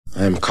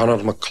I'm Conor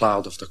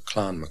MacLeod of the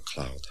Clan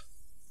MacLeod,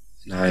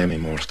 and I am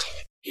immortal.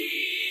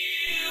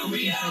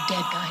 Looking for a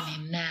dead guy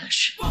named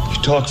Nash.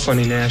 You talk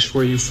funny, Nash.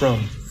 Where are you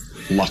from?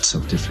 Lots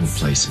of different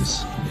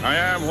places. I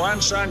am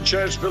Juan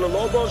Sanchez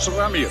Villalobos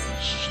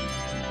Ramirez,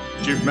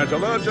 Chief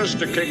Metallurgist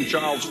to King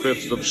Charles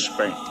V of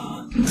Spain.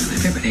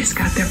 Everybody's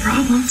got their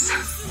problems.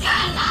 You're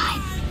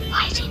alive.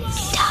 Why didn't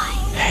you die?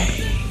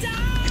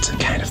 Hey, it's a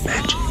kind of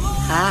magic.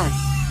 Hi,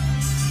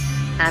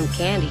 I'm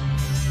Candy.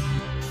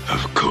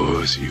 Of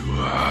course you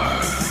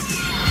are.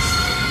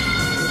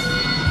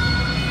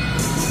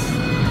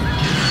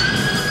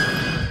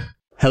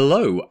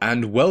 Hello,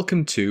 and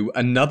welcome to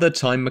Another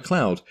Time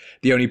MacLeod,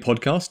 the only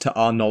podcast, to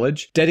our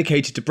knowledge,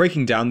 dedicated to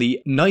breaking down the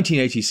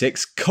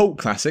 1986 cult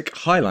classic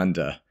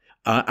Highlander.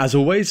 As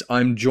always,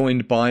 I'm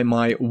joined by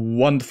my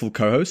wonderful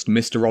co-host,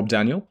 Mr. Rob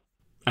Daniel.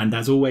 And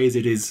as always,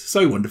 it is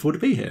so wonderful to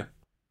be here.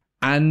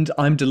 And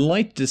I'm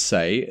delighted to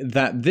say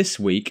that this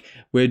week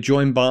we're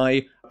joined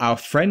by our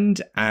friend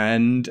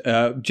and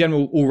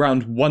general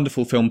all-round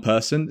wonderful film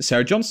person,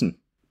 Sarah Johnson.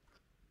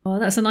 Oh,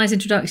 that's a nice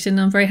introduction.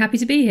 I'm very happy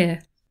to be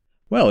here.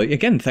 Well,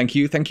 again, thank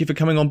you for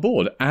coming on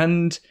board.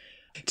 And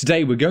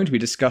today we're going to be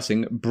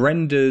discussing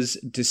Brenda's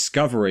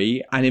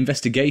discovery and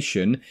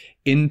investigation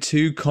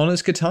into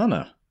Conor's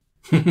katana.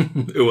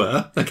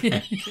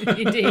 Okay.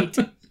 Indeed.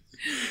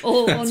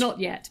 Or not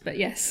yet, but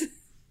yes.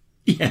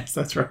 Yes,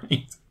 that's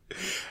right.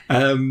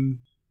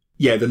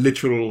 Yeah, the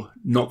literal,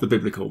 not the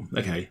biblical.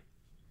 Okay,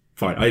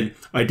 fine.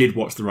 I did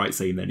watch the right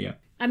scene then, yeah.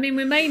 I mean,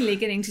 we're mainly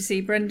getting to see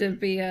Brenda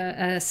be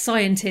a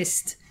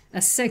scientist,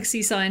 a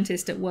sexy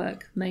scientist at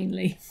work,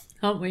 mainly,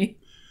 aren't we,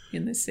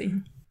 in this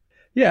scene?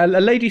 Yeah, a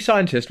lady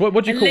scientist.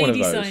 What do you call one of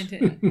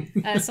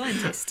those?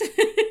 Scientist.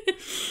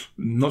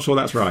 Not sure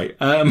that's right.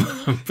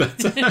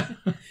 But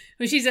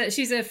well, she's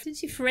a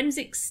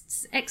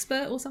forensics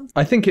expert or something.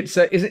 I think it's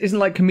isn't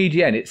like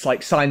comedienne. It's like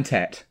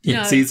scientette.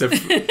 Yes, No.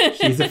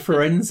 she's a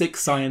forensic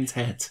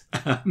scientette.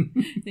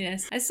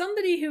 Yes, as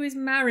somebody who is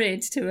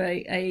married to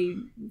a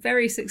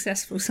very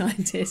successful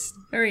scientist,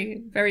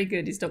 very very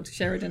good is Dr.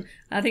 Sheridan.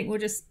 I think we'll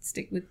just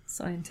stick with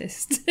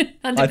scientist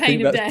under I pain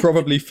think of that's death.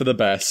 probably for the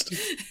best.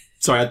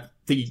 Sorry, I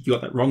think you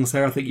got that wrong,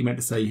 Sarah. I think you meant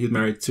to say he's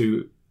married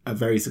to a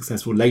very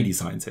successful lady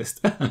scientist.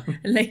 A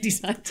lady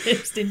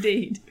scientist,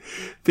 indeed.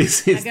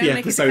 This is I'm the going to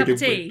make us a episode cup in of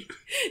tea.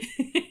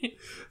 which...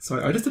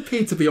 So I just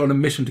appear to be on a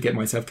mission to get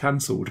myself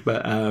cancelled,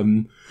 but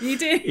You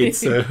do.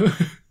 it's...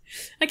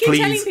 I keep please.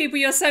 telling people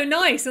you're so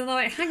nice, and they're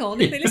like, hang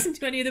on, if they listen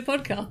to any of the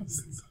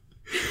podcasts,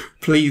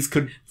 please.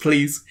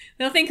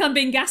 they'll think I'm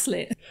being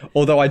gaslit.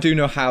 Although I do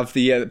now have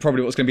the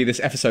probably what's going to be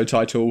this episode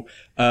title,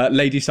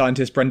 Lady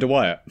Scientist Brenda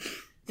Wyatt.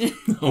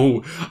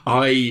 Oh,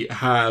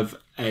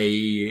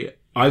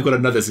 I've got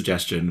another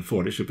suggestion for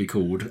what it should be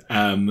called,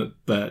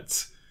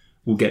 but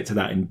we'll get to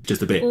that in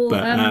just a bit. Or,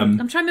 but I'm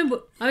trying to remember.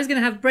 I was going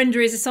to have Brenda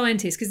is a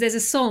scientist because there's a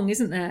song,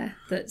 isn't there?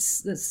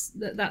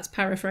 That's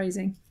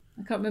paraphrasing.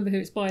 I can't remember who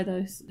it's by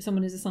though.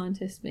 Someone is a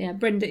scientist, but yeah,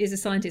 Brenda is a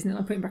scientist, and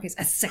then I put in brackets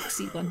a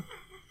sexy one.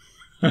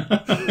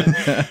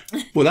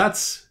 well,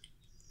 that's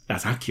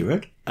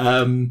accurate.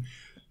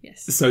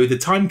 Yes. So the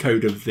time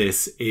code of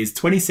this is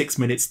 26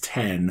 minutes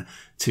 10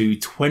 to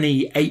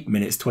 28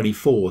 minutes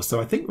 24. So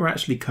I think we're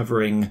actually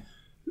covering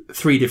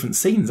 3 different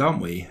scenes,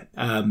 aren't we?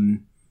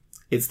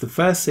 It's the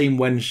first scene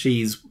when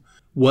she's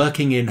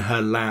working in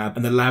her lab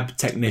and the lab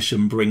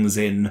technician brings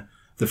in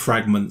the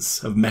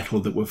fragments of metal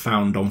that were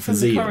found on From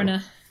the Fazil.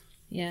 coroner.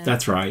 Yeah.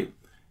 That's right.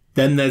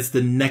 Then there's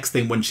the next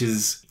thing when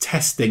she's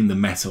testing the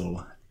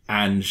metal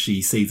and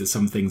she sees that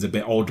some things are a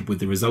bit odd with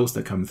the results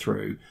that come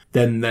through.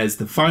 Then there's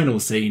the final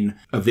scene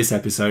of this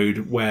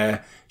episode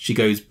where she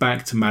goes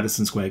back to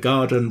Madison Square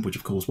Garden, which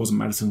of course wasn't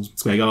Madison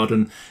Square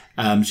Garden.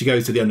 She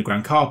goes to the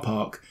underground car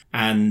park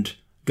and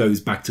goes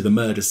back to the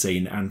murder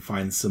scene and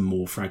finds some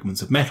more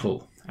fragments of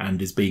metal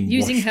and is being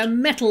using washed. her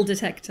metal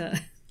detector.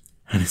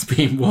 And it's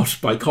being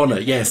washed by Connor.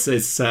 Yes,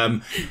 it's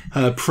her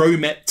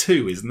ProMet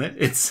 2, isn't it?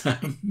 It's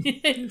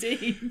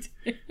Indeed.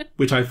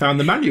 which I found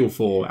the manual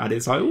for, and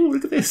it's like, oh,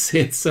 look at this.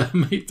 It's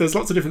it does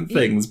lots of different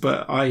things,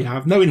 but I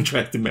have no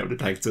interest in metal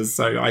detectors,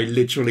 so I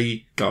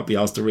literally can't be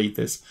asked to read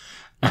this.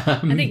 I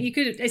think you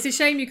could. It's a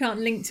shame you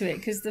can't link to it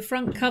because the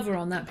front cover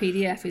on that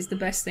PDF is the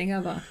best thing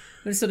ever.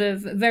 With a sort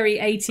of very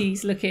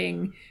 80s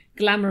looking,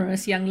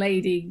 glamorous young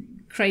lady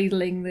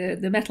cradling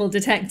the metal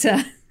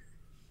detector.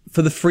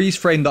 For the freeze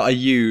frame that I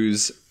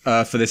use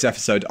for this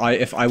episode,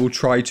 I will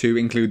try to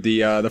include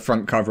the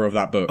front cover of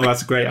that book. Oh,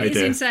 that's a great It's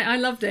idea. insane. I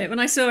loved it. When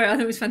I saw it, I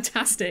thought it was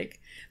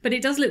fantastic. But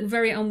it does look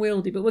very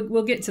unwieldy, but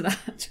we'll get to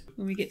that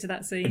when we get to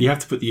that scene. And you have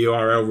to put the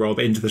URL, Rob,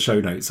 into the show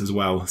notes as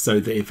well, so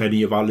that if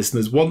any of our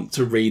listeners want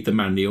to read the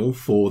manual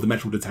for the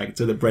metal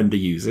detector that Brenda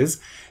uses,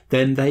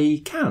 then they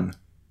can,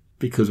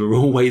 because we're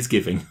always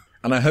giving.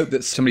 And I hope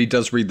that somebody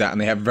does read that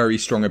and they have very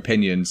strong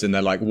opinions and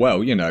they're like,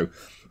 well, you know,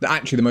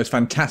 actually the most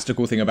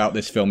fantastical thing about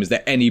this film is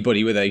that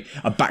anybody with a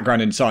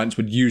background in science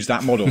would use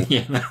that model.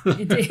 Yeah,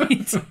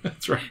 Indeed.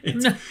 that's right. I'm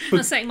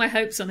not setting my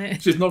hopes on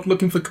it. She's not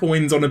looking for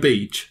coins on a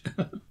beach.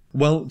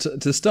 Well,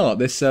 to start,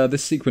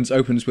 this sequence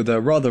opens with a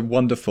rather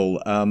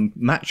wonderful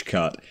match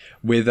cut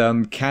with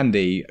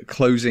Candy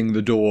closing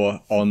the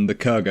door on the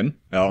Kurgan,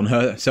 on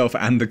herself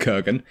and the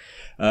Kurgan,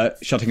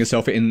 shutting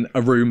herself in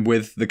a room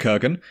with the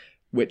Kurgan,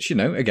 which, you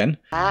know, again...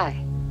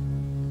 Hi,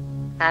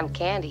 I'm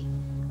Candy.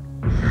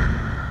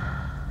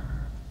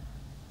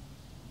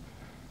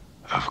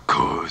 Of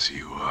course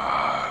you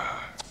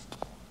are.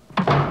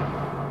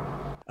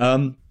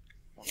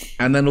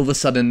 And then all of a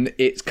sudden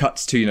it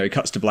cuts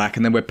to black,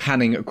 and then we're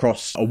panning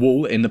across a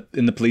wall in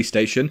the police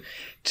station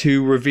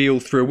to reveal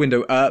through a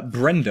window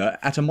Brenda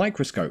at a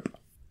microscope.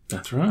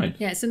 That's right.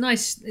 Yeah,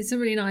 it's a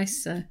really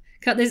nice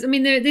cut.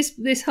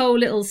 This whole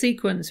little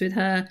sequence with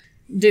her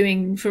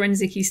doing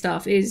forensic-y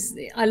stuff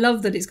I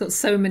love that it's got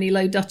so many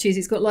low dutches.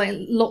 It's got like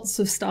lots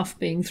of stuff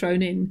being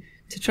thrown in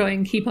to try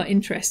and keep our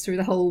interest through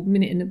the whole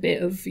minute and a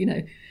bit of, you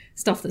know,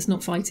 stuff that's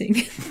not fighting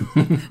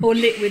or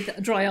lit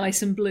with dry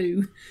ice and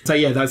blue. So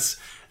yeah, that's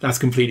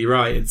completely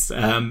right.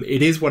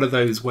 It is one of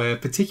those where,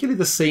 particularly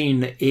the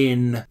scene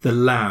in the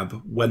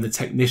lab when the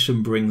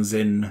technician brings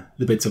in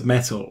the bits of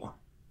metal,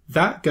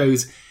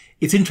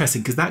 it's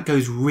interesting because that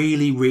goes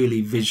really,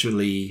 really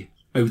visually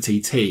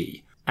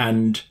OTT.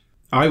 And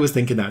I was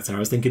thinking that, Sarah. I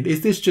was thinking,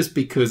 is this just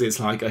because it's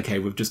like, okay,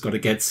 we've just got to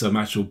get some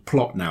actual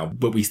plot now,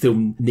 but we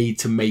still need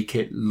to make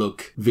it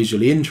look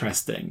visually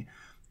interesting?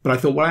 But I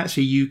thought, well,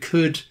 actually, you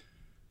could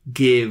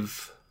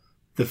give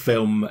the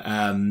film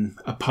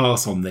a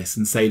pass on this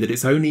and say that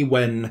it's only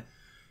when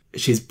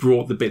she's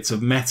brought the bits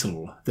of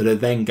metal that are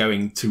then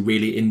going to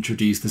really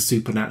introduce the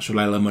supernatural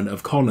element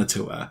of Connor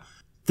to her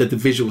that the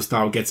visual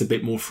style gets a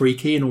bit more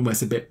freaky and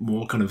almost a bit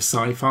more kind of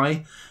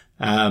sci-fi.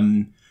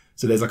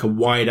 So there's like a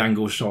wide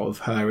angle shot of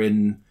her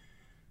in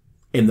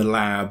the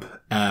lab,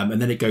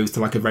 and then it goes to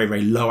like a very,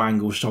 very low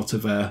angle shot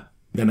of her,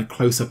 then a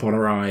close up on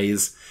her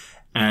eyes,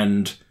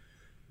 and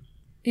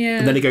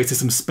then it goes to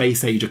some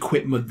space age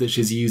equipment that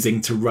she's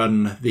using to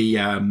run the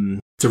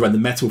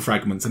metal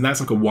fragments, and that's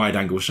like a wide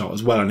angle shot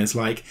as well. And it's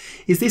like,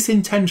 is this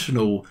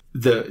intentional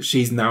that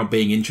she's now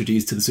being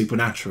introduced to the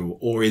supernatural,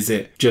 or is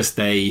it just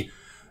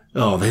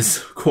there's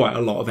quite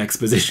a lot of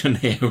exposition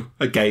here.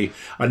 Okay,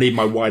 I need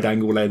my wide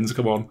angle lens,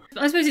 come on.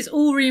 I suppose it's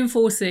all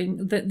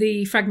reinforcing that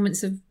the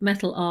fragments of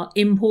metal are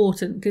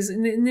important, because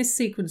in this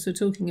sequence we're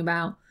talking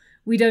about,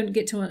 we don't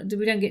get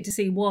to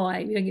see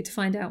why, we don't get to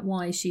find out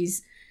why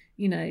she's,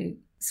 you know,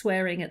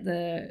 swearing at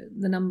the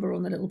number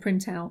on the little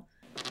printout.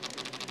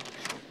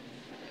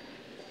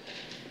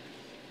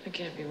 That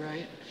can't be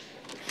right.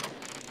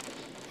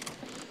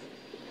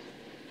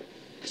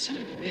 Son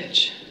of a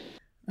bitch.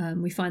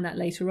 We find that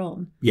later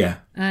on. Yeah.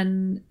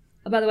 And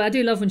by the way, I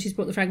do love when she's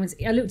brought the fragments.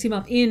 I looked him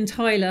up, Ian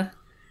Tyler,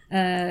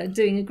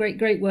 doing a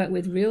great work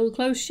with real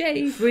close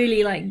shave,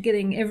 really like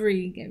getting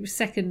every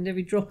second,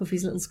 every drop of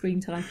his little screen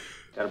time.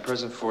 Got a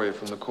present for you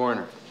from the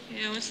coroner.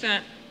 Yeah, what's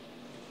that?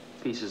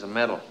 Pieces of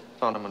metal.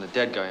 Found them on a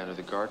dead guy under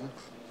the garden.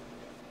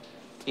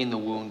 In the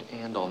wound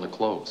and on the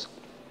clothes.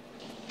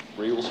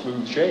 Real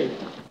smooth shave.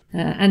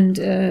 And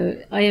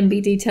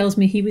IMBD tells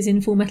me he was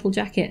in Full Metal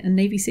Jacket and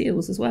Navy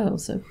SEALs as well,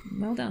 so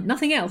well done.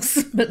 Nothing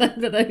else but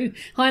the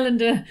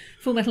Highlander,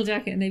 Full Metal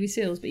Jacket and Navy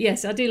SEALs. But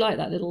yes, I do like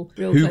that little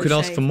real Who could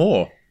ask for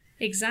more?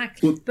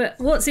 Exactly. But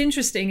what's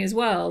interesting as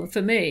well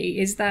for me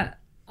is that,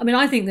 I mean,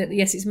 I think that,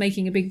 yes, it's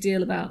making a big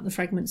deal about the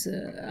fragments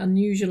are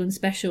unusual and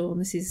special, and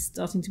this is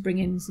starting to bring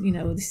in, you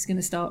know, this is going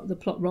to start the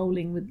plot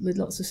rolling with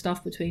lots of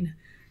stuff between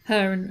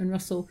her and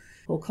Russell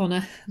or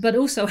Connor. But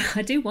also,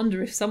 I do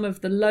wonder if some of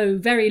the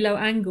very low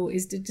angle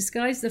is to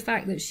disguise the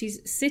fact that she's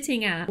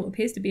sitting at what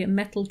appears to be a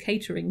metal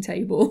catering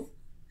table.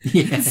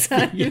 Yeah. So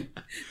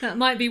that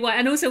might be why.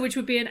 And also, which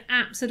would be an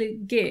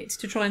absolute git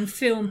to try and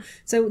film.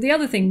 So the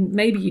other thing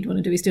maybe you'd want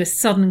to do is do a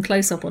sudden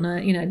close-up on her,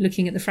 you know,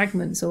 looking at the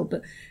fragments.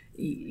 But,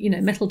 you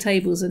know, metal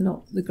tables are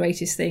not the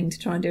greatest thing to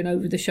try and do an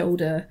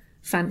over-the-shoulder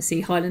fancy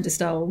Highlander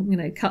style, you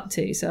know, cut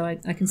to. So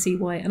I can see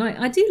why. And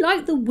I do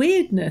like the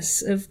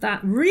weirdness of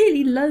that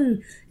really low.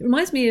 It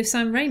reminds me of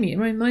Sam Raimi. It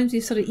reminds me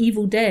of sort of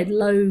Evil Dead,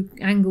 low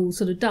angle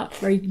sort of duck,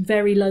 very,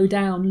 very low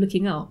down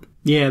looking up.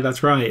 Yeah,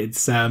 that's right.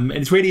 It's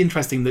really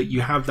interesting that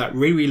you have that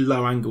really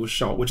low angle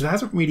shot, which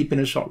hasn't really been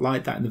a shot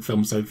like that in the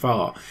film so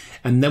far.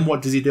 And then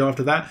what does he do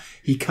after that?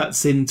 He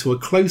cuts into a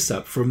close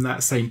up from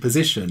that same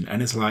position,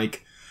 and it's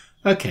like,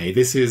 okay,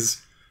 this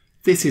is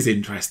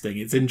interesting.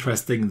 It's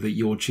interesting that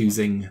you're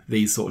choosing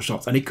these sort of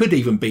shots. And it could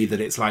even be that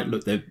it's like,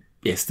 look,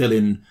 they're still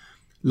in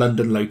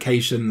London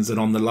locations. And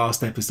on the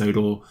last episode,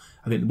 or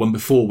I think the one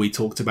before, we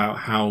talked about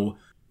how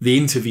the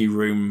interview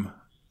room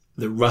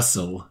that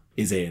Russell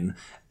is in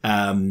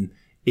doesn't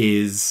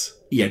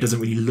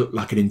really look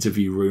like an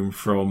interview room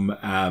from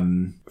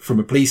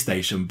a police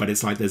station, but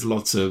it's like there's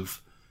lots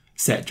of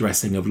set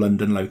dressing of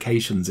London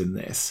locations in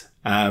this.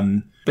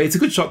 But it's a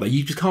good shot though.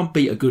 You just can't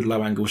beat a good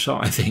low angle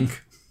shot, I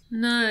think.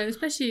 No,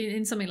 especially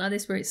in something like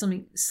this where it's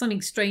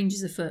something strange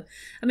is afoot.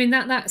 I mean,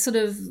 that sort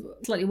of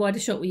slightly wider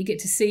shot where you get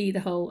to see the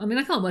whole... I mean,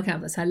 I can't work out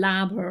if that's her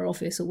lab or her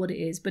office or what it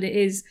is, but it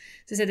is,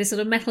 as I said, this sort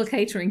of metal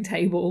catering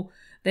table.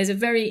 There's a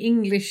very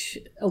English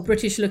or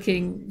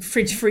British-looking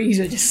fridge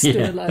freezer just stood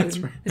alone.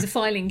 Right. There's a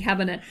filing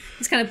cabinet.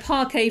 It's kind of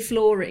parquet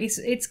flooring.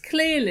 It's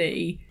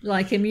clearly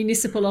like a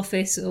municipal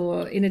office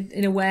or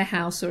in a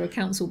warehouse or a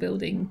council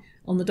building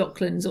on the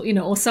Docklands,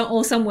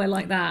 or somewhere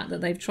like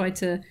that they've tried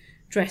to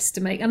dress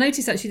to make. I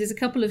noticed actually there's a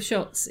couple of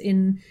shots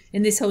in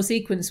this whole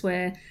sequence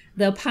where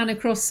they'll pan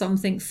across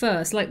something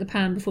first, like the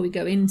pan before we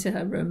go into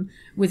her room,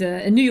 with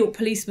a New York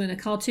policeman, a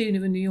cartoon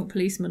of a New York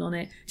policeman on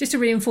it, just to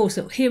reinforce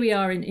that here we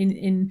are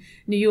in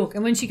New York.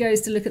 And when she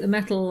goes to look at the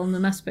metal on the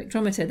mass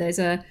spectrometer, there's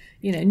a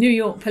New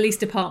York Police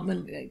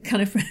Department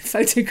kind of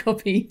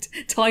photocopied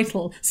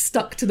title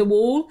stuck to the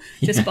wall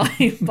just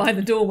by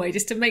the doorway,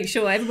 just to make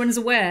sure everyone's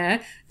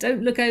aware.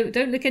 Don't look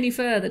any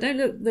further. Don't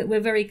look that we're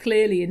very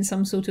clearly in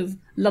some sort of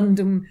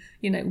London,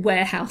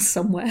 warehouse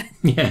somewhere.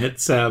 Yeah,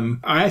 it's I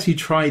actually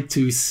tried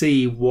to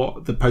see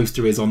what the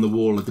poster is on the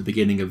wall at the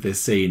beginning of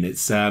this scene.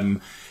 It's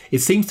it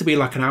seems to be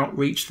like an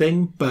outreach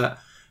thing, but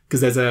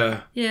because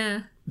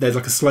there's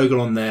like a slogan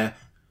on there,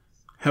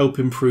 help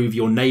improve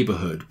your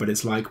neighborhood, but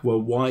it's like, well,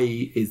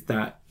 why is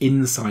that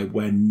inside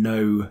where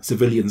no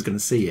civilian's going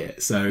to see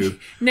it? So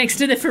next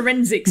to the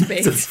forensics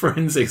bit. The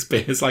forensics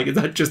bit. It's like, is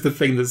that just the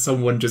thing that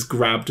someone just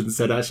grabbed and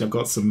said, actually, I've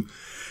got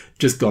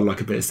like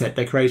a bit of set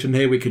decoration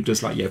here. We could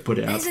just put it up.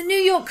 There's a New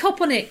York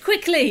cop on it.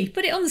 Quickly,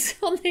 put it on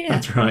here.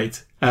 That's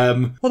right.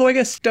 Although I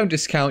guess don't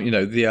discount,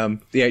 the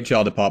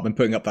HR department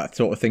putting up that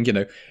sort of thing,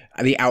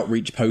 the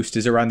outreach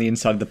posters around the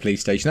inside of the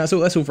police station. That's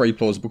all very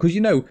plausible because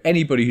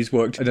anybody who's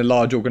worked in a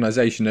large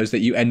organisation knows that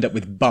you end up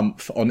with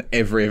bump on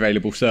every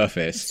available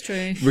surface. It's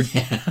true.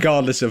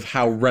 Regardless of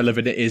how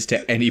relevant it is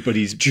to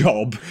anybody's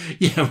job.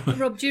 Yeah.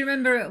 Rob, do you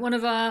remember at one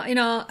of our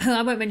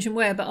I won't mention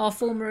where, but our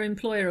former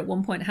employer at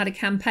one point had a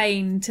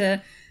campaign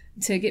to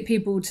get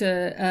people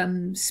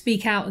to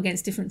speak out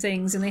against different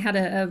things, and they had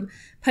a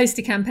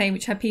poster campaign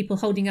which had people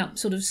holding up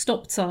sort of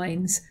stop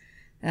signs,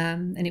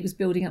 and it was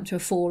building up to a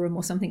forum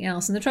or something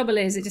else. And the trouble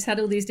is, it just had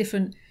all these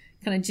different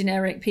kind of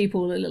generic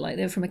people that looked like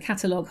they were from a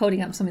catalogue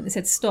holding up something that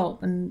said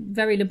stop, and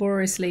very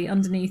laboriously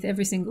underneath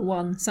every single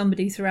one,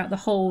 somebody throughout the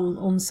whole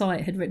on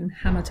site had written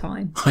hammer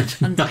time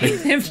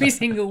underneath every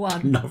single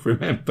one. Not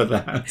remember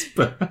that,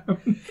 but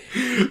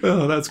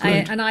oh, that's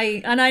great. And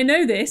I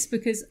know this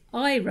because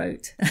I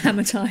wrote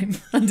hammer time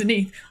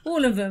underneath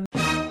all of them.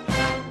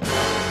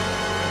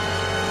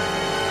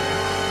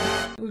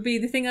 Would be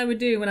the thing I would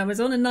do when I was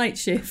on a night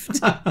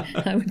shift.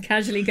 I would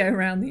casually go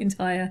around the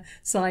entire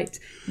site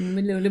and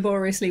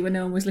laboriously, when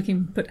no one was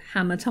looking, put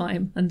hammer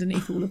time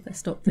underneath all of their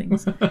stop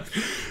things.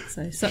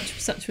 So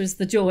such was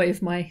the joy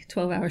of my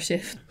 12-hour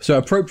shift. So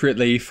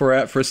appropriately for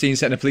a scene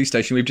set in a police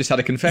station, we've just had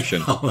a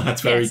confession. Oh,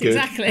 that's very good.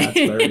 Exactly. That's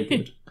very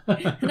good.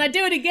 And I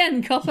do it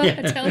again, copper.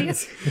 I tell you.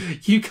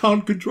 You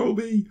can't control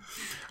me.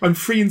 I'm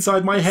free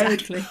inside my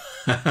head. Exactly.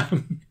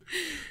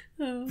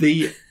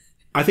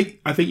 I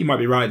think you might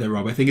be right there,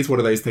 Rob. I think it's one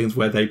of those things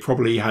where they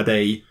probably had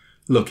it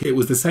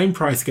was the same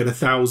price to get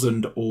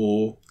 1,000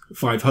 or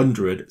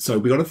 500, so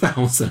we got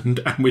 1,000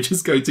 and we're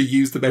just going to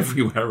use them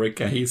everywhere,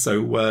 okay?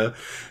 So,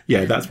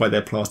 that's why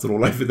they're plastered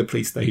all over the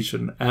police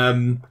station.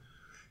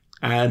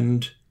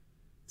 And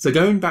so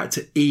going back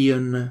to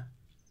Ian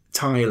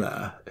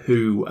Tyler,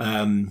 who,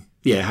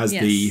 has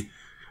the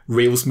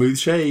real smooth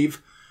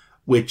shave,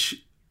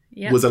 which...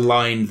 Yep. Was a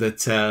line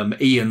that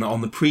Ian on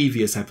the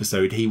previous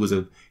episode, he's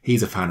a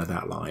fan of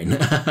that line.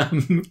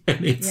 And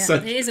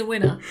it is a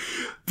winner.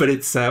 But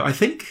it's I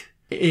think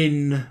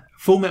in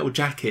Full Metal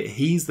Jacket,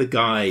 he's the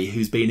guy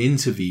who's been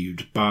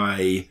interviewed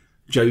by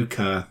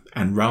Joker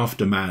and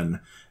Rafterman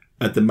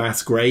at the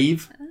mass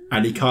grave,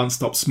 and he can't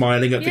stop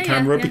smiling at the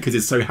camera because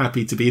he's so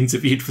happy to be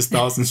interviewed for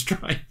Stars and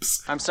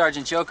Stripes. I'm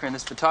Sergeant Joker, and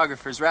this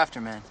photographer's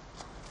Rafterman.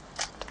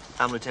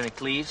 I'm Lieutenant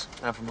Cleves.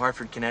 I'm from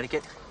Hartford,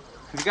 Connecticut.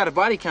 We've got a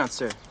body count,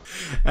 sir.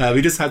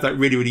 He just had that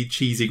really, really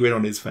cheesy grin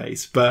on his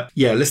face. But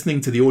yeah, listening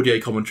to the audio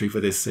commentary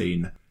for this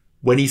scene,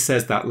 when he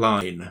says that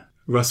line,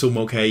 Russell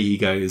Mulcahy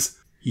goes,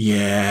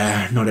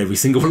 yeah, not every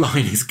single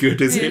line is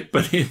good, is it?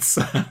 But it's...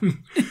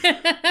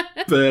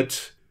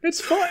 but... It's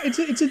fine.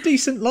 It's a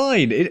decent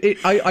line.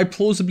 I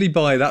plausibly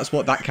buy that's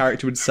what that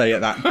character would say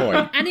at that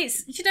point. And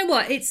it's, you know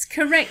what? It's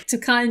correct to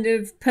kind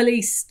of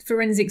police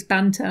forensics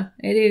banter.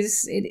 It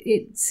is.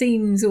 It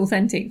seems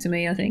authentic to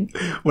me, I think.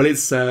 Well,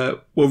 it's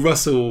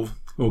Russell.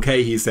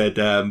 Okay, he said,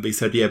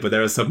 yeah, but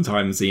there are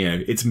sometimes,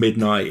 it's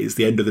midnight, it's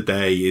the end of the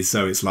day,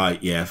 so it's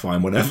like, yeah,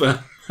 fine,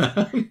 whatever.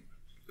 But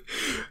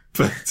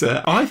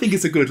I think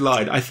it's a good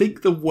line. I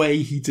think the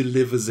way he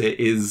delivers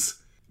it is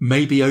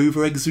maybe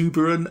over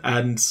exuberant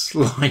and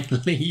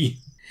slightly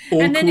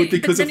awkward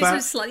because of that. Sort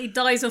of slightly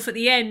dies off at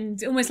the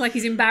end, almost like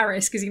he's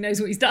embarrassed because he knows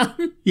what he's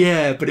done.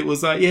 Yeah, but it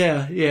was like,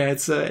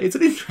 it's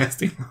an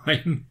interesting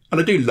line, and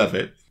I do love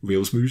it.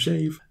 Real smooth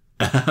shave.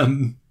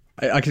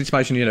 I can just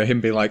imagine, him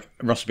being like,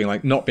 Russell being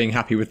like, not being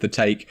happy with the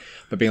take,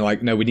 but being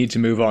like, no, we need to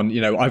move on.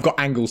 I've got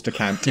angles to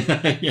count.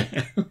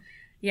 Yeah.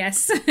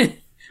 Yes.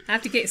 I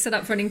have to get set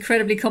up for an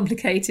incredibly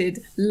complicated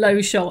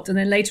low shot, and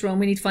then later on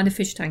we need to find a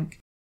fish tank.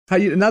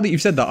 Now that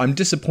you've said that,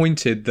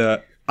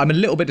 I'm a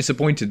little bit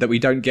disappointed that we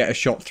don't get a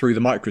shot through the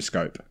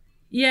microscope.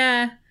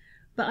 Yeah,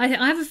 but I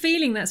have a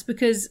feeling that's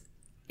because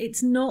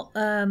it's not.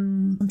 I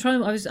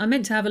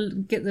meant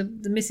to get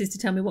the missus to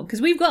tell me what,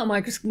 because we've got a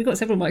microscope. We've got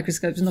several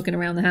microscopes knocking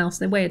around the house.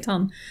 They weigh a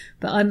ton,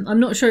 but I'm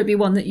not sure it'd be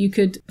one that you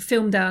could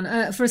film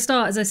down. For a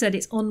start, as I said,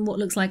 it's on what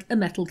looks like a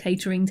metal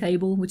catering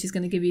table, which is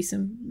going to give you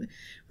some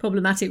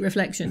problematic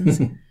reflections.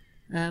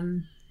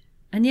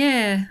 And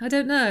yeah, I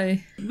don't know.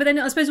 But then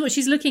I suppose what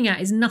she's looking at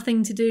is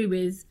nothing to do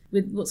with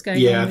what's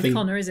going on with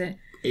Connor, is it?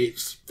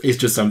 It's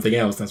just something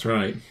else, that's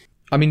right.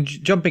 I mean,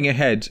 jumping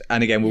ahead,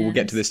 and again, we'll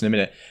get to this in a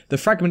minute, the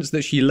fragments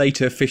that she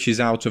later fishes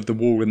out of the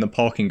wall in the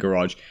parking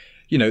garage,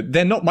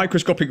 they're not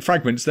microscopic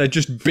fragments, they're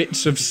just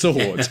bits of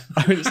sword.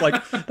 I mean, it's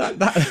like,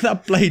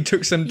 that blade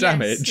took some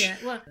damage.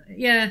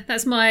 Yes,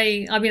 that's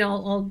my... I mean,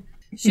 I'll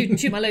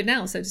shoot my load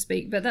now, so to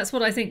speak. But that's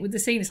what I think with the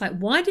scene. It's like,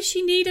 why does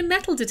she need a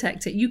metal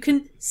detector? You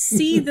can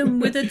see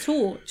them with a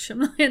torch. I'm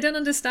like, I don't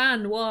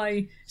understand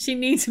why she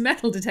needs a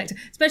metal detector,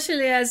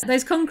 especially as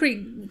those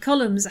concrete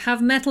columns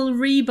have metal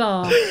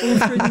rebar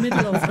all through the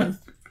middle of them.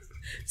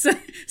 So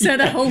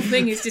the whole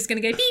thing is just going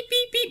to go beep,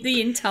 beep, beep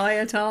the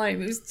entire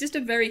time. It was just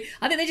I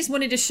think they just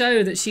wanted to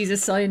show that she's a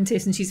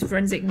scientist and she's a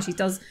forensic and she's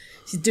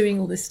doing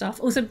all this stuff.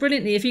 Also,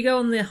 brilliantly, if you go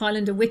on the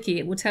Highlander wiki,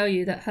 it will tell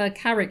you that her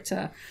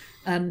character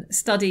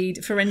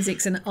studied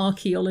forensics and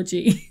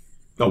archaeology.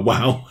 Oh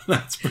wow,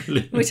 that's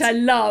brilliant! Which I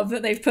love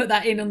that they've put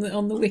that in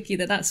on the wiki.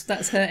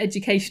 That's her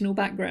educational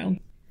background.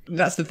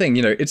 That's the thing,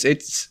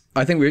 it's.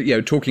 I think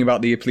we're talking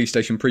about the police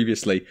station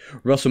previously.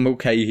 Russell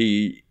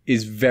Mulcahy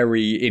is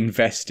very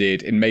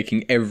invested in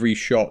making every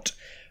shot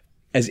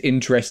as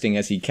interesting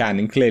as he can,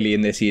 and clearly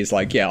in this he is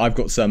like, I've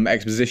got some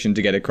exposition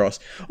to get across.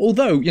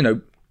 Although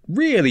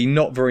really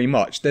not very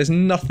much. There's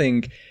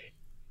nothing.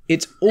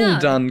 It's all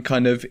done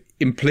kind of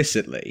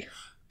implicitly.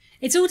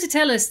 It's all to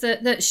tell us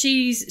that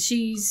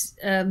she's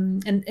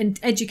an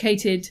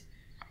educated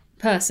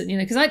person,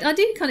 because I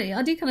do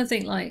kind of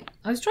think, like,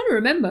 I was trying to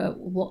remember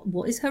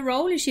what is her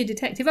role. Is she a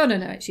detective? Oh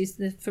no, she's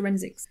the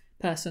forensics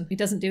person who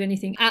doesn't do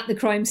anything at the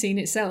crime scene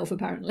itself,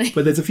 apparently.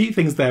 But there's a few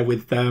things there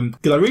with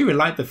because I really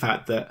like the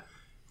fact that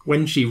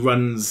when she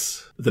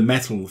runs the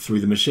metal through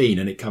the machine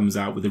and it comes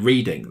out with the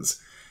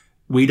readings,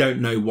 we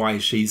don't know why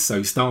she's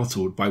so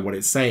startled by what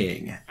it's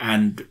saying,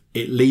 and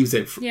it leaves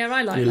it.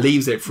 I like it that.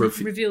 Leaves it for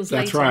reveals.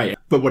 That's later. right.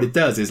 But what it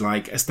does is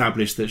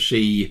establish that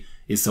she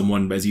is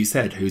someone, as you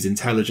said, who's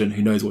intelligent,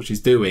 who knows what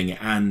she's doing,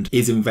 and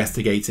is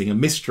investigating a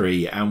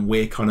mystery, and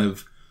we're kind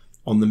of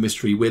on the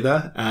mystery with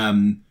her.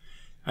 And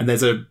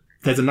there's a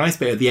nice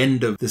bit at the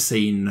end of the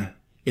scene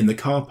in the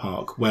car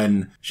park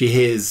when she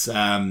hears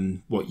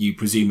what you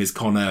presume is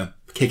Connor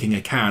kicking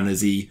a can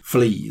as he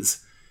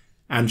flees,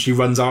 and she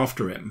runs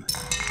after him.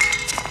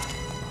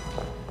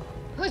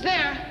 Who's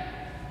there?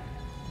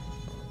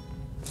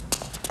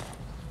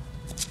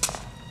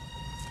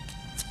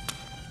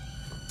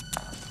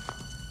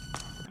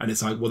 And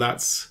it's like, well,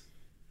 that's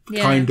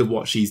kind of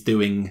what she's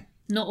doing.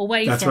 Not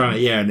away That's from. right,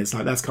 yeah. And it's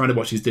like, that's kind of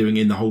what she's doing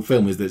in the whole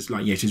film, is that,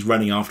 like, she's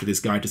running after this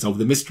guy to solve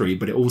the mystery.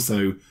 But it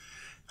also,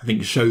 I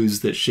think,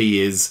 shows that she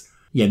is,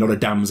 not a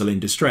damsel in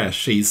distress.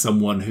 She's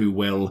someone who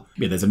will,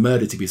 there's a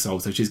murder to be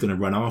solved, so she's going to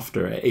run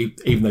after it,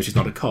 even though she's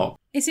not a cop.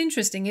 It's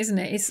interesting, isn't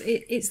it?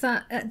 It's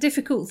that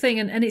difficult thing,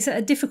 and it's at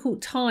a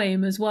difficult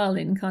time as well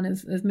in kind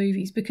of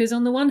movies, because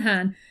on the one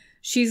hand,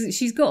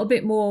 she's got a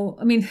bit more.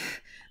 I mean,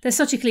 there's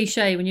such a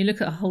cliche when you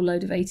look at a whole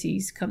load of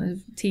 80s kind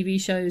of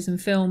TV shows and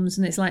films,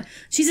 and it's like,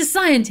 she's a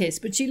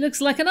scientist, but she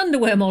looks like an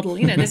underwear model.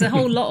 There's a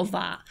whole lot of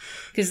that,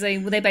 because they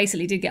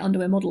basically did get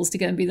underwear models to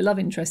go and be the love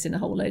interest in a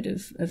whole load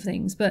of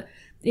things. But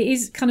it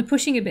is kind of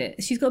pushing a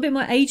bit. She's got a bit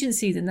more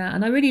agency than that,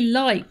 and I really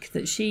like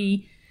that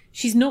she's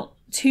not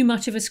too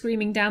much of a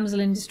screaming damsel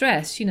in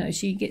distress.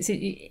 She gets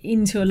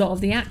into a lot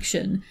of the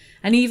action,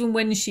 and even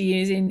when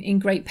she is in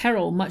great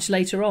peril much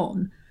later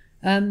on,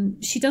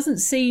 she doesn't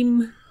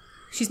seem...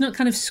 She's not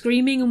kind of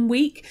screaming and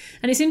weak.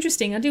 And it's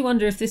interesting, I do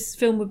wonder if this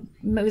film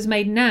was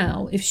made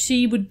now, if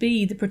she would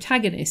be the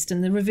protagonist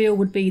and the reveal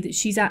would be that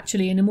she's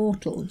actually an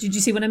immortal. Did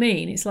you see what I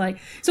mean? It's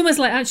almost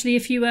like, actually,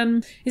 if you...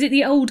 is it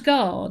The Old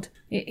Guard?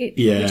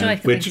 Which I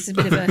think is a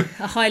bit of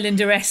a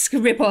Highlander-esque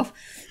rip-off.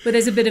 But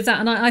there's a bit of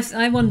that. And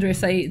I wonder if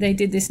they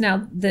did this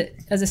now, that,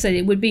 as I said,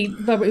 it would be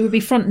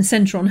front and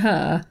centre on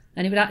her.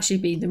 And it would actually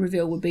be, the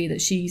reveal would be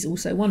that she's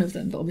also one of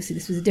them. But obviously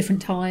this was a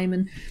different time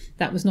and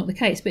that was not the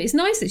case. But it's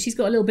nice that she's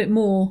got a little bit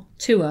more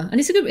to her. And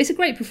it's a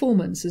great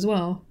performance as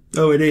well.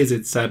 Oh, it is.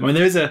 It's. I mean,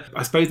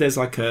 I suppose there's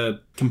like a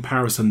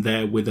comparison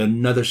there with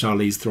another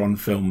Charlize Theron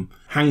film,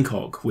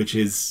 Hancock, which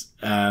is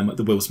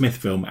the Will Smith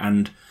film.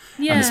 And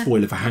a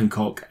spoiler for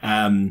Hancock,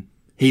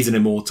 he's an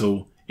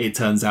immortal. It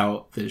turns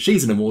out that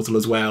she's an immortal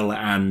as well.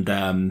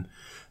 And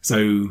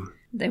so...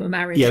 They were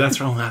married. Yeah,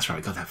 that's right. That's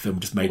right. God, that film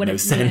just made no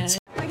sense.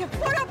 Yeah. I have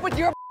put up with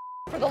your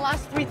for the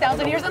last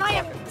 3,000 years, and I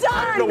am done.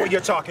 I don't know what you're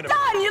talking about.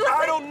 Done.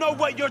 I don't know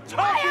what you're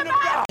talking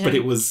about. But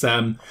it was,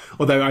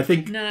 although I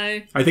think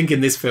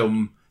in this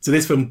film, So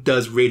this film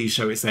does really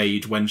show its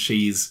age when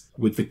she's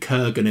with the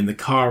Kurgan in the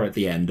car at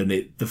the end, and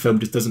the film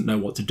just doesn't know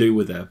what to do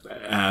with her,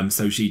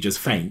 so she just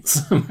faints.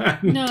 No.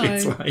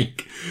 It's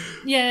like...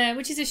 Yeah,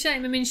 which is a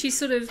shame. I mean, she's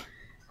sort of,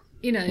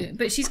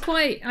 but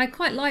I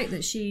quite like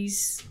that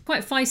she's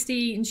quite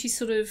feisty, and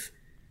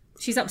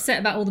she's upset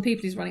about all the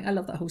people who's running. I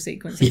love that whole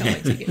sequence. I can't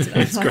wait to get to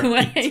that, by the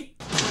way.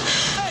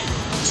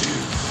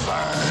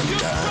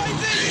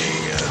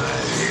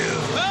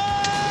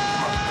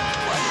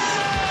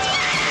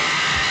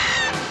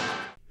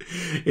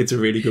 It's a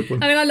really good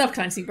one. I mean, I love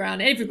Clancy Brown.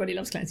 Everybody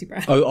loves Clancy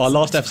Brown. Oh, our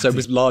last episode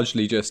was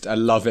largely just a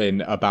love-in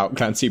about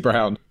Clancy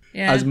Brown,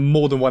 as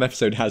more than one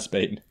episode has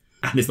been.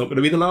 And it's not going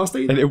to be the last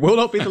either. And it will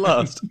not be the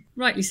last.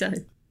 Rightly so.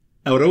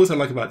 What I also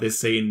like about this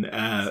scene,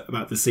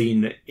 about the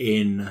scene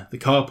in the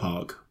car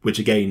park, which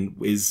again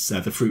is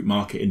the fruit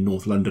market in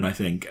North London, I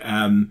think,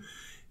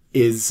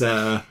 is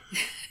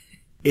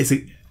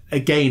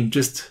again,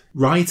 just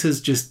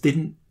writers just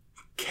didn't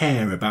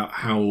care about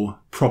how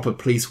proper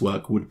police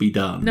work would be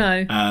done.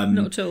 No,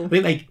 not at all. I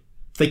think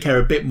they care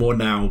a bit more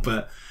now,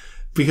 but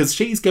because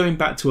she's going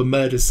back to a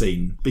murder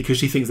scene because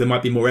she thinks there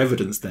might be more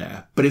evidence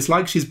there, but it's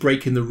like she's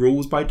breaking the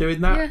rules by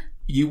doing that. Yeah.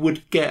 You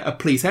would get a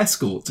police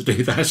escort to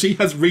do that. She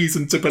has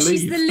reason to believe.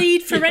 She's the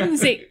lead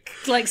forensic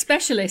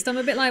specialist. I'm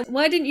a bit like,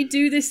 why didn't you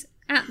do this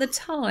at the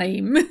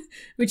time,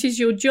 which is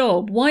your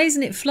job? Why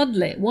isn't it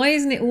floodlit? Why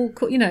isn't it all,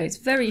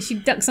 she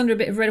ducks under a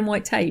bit of red and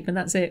white tape and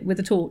that's it, with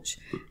a torch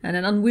and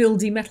an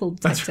unwieldy metal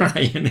detector. That's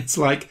right. And it's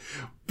like,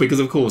 because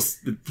of course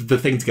the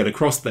thing to get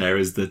across there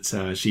is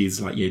that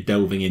she's like,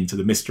 delving into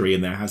the mystery,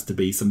 and there has to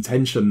be some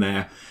tension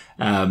there.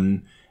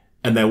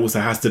 And there also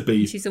has to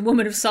be... She's a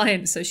woman of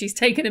science, so she's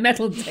taken a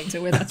metal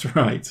detector with her. That's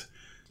right.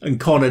 And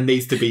Connor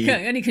needs to be...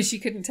 Only because she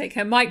couldn't take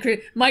her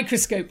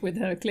microscope with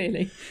her,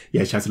 clearly.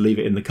 Yeah, she had to leave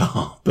it in the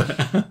car.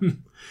 But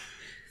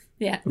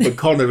yeah. But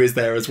Connor is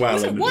there as well.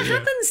 Also, what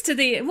happens to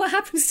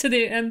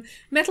the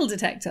metal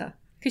detector?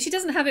 Because she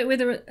doesn't have it with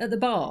her at the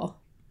bar.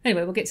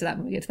 Anyway, we'll get to that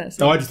when we get to that.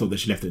 Oh, I just thought that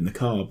she left it in the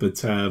car.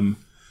 But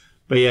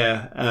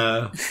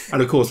yeah. And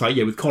of course,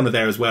 with Connor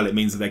there as well, it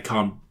means that there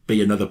can't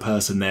be another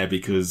person there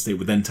because it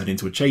would then turn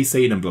into a chase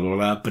scene and blah, blah,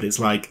 blah. But it's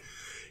like...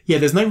 Yeah,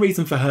 there's no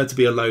reason for her to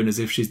be alone as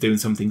if she's doing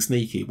something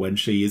sneaky when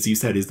she, as you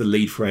said, is the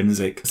lead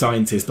forensic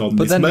scientist on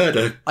this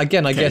murder.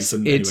 Again, I guess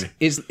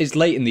it's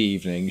late in the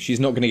evening. She's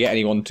not going to get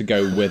anyone to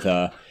go with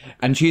her.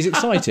 And she's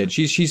excited.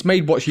 She's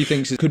made what she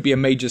thinks could be a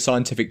major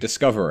scientific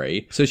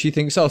discovery. So she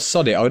thinks, oh,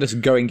 sod it, I'll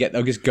just go and get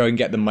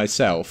them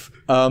myself.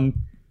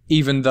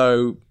 Even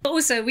though...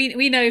 Also,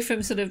 we know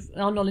from sort of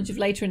our knowledge of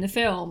later in the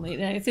film,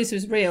 if this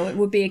was real, it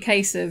would be a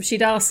case of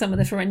she'd ask some of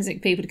the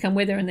forensic people to come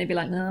with her and they'd be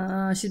like,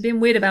 nah, she's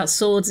been weird about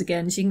swords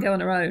again. She can go on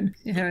her own.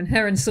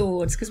 Her and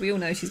swords, because we all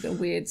know she's got a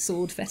weird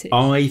sword fetish.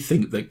 I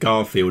think that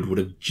Garfield would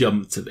have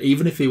jumped,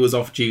 even if he was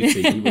off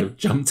duty, he would have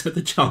jumped at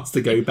the chance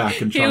to go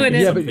back and try and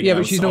do something else.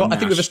 But she's not... I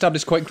think we've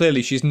established quite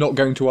clearly she's not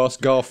going to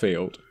ask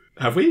Garfield.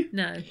 Have we?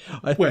 No.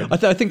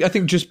 I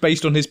think just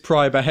based on his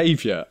prior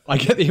behaviour, I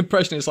get the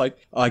impression it's like,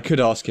 I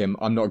could ask him,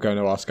 I'm not going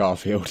to ask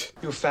Garfield.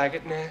 You a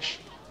faggot, Nash?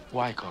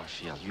 Why,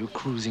 Garfield? You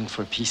cruising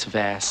for a piece of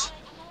ass?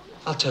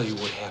 I'll tell you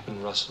what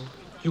happened, Russell.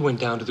 You went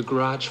down to the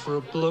garage for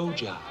a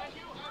blowjob.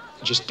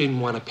 You just didn't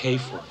want to pay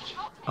for it.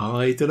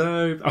 I don't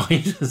know.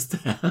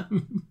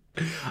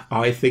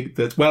 I think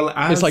that,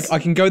 it's like I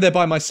can go there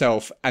by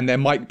myself and there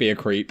might be a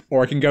creep,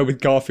 or I can go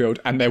with Garfield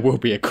and there will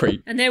be a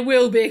creep. And there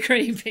will be a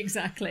creep,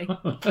 exactly.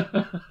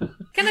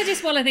 Can I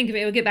just, while I think of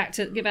it, we'll get back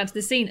to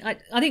the scene.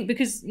 I think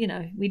because,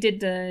 we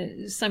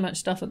did so much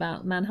stuff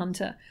about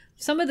Manhunter.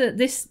 Some of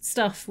this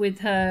stuff with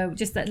her,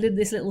 just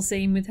this little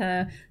scene with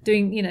her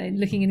doing,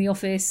 looking in the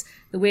office,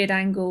 the weird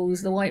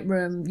angles, the white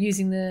room,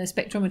 using the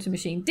spectrometer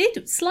machine,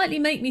 did slightly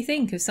make me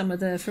think of some of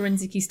the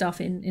forensic-y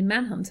stuff in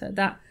Manhunter.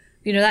 That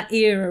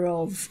era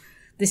of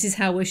this is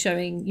how we're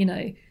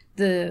showing,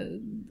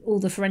 all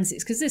the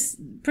forensics. Because this,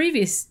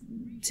 previous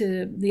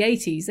to the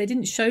 80s, they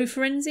didn't show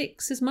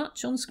forensics as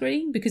much on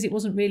screen because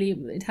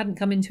it hadn't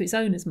come into its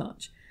own as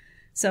much.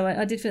 So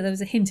I did feel there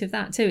was a hint of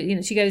that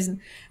too. She goes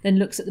and then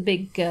looks at the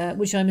big,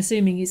 which I'm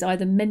assuming is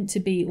either meant to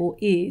be or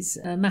is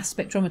a mass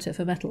spectrometer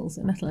for metals,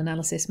 a metal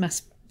analysis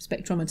mass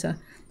spectrometer.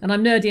 And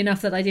I'm nerdy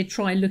enough that I did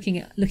try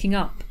looking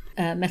up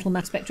metal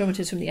mass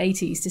spectrometers from the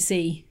 80s to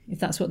see if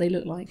that's what they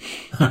look like.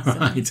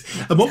 Right.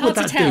 And what would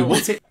that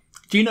do?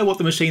 Do you know what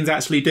the machine's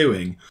actually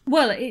doing?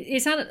 Well,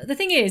 the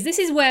thing is, this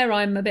is where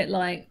I'm a bit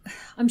like,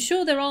 I'm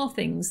sure there are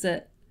things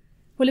that,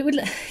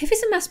 if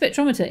it's a mass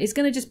spectrometer, it's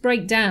going to just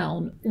break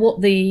down what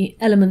the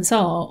elements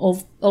are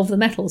of the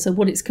metal, so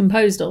what it's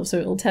composed of, so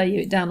it'll tell you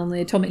it down on the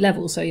atomic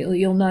level, so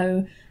you'll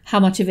know how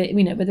much of it,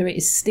 whether it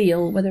is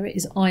steel, whether it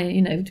is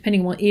iron,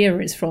 depending on what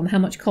era it's from, how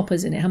much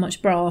copper's in it, how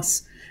much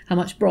brass, how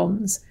much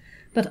bronze.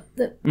 But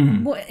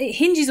what it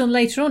hinges on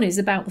later on is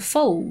about the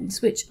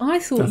folds, which I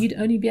thought you'd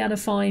only be able to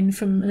find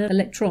from an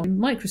electron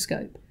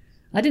microscope.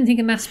 I didn't think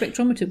a mass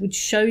spectrometer would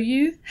show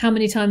you how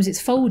many times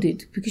it's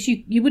folded, because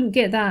you wouldn't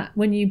get that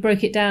when you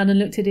broke it down and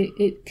looked at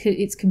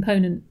its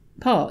component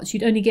parts.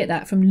 You'd only get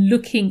that from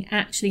looking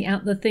actually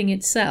at the thing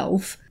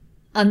itself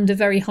under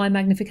very high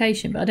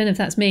magnification. But I don't know if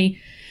that's me,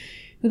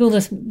 with all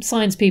the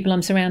science people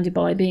I'm surrounded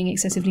by, being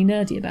excessively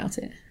nerdy about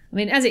it. I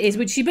mean, as it is,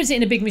 which she puts it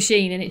in a big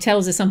machine and it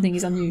tells her something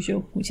is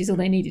unusual, which is all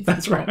they needed for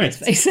the plot, let's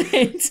face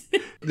it.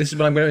 This is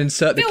when I'm going to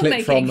insert the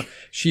clip from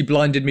She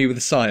Blinded Me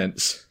with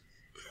Science.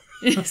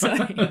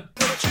 Sorry.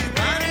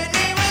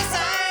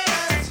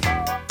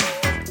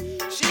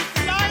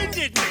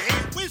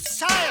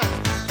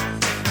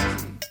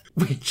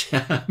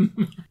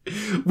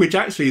 Which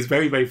actually is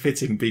very, very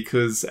fitting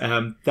because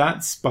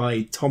that's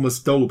by Thomas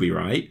Dolby,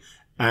 right?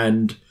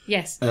 And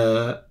yes,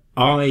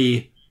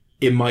 I,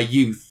 in my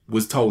youth,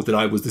 was told that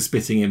I was the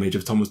spitting image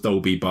of Thomas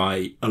Dolby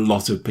by a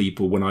lot of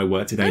people when I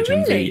worked at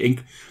HMV, really?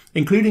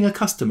 Including a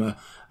customer.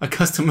 A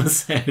customer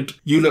said,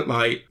 "You look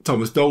like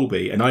Thomas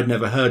Dolby," and I'd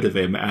never heard of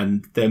him.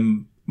 And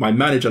then my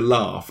manager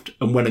laughed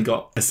and went and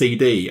got a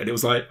CD, and it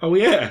was like, "Oh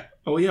yeah,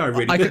 I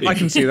really do." I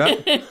can see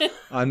that.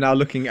 I'm now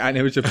looking at an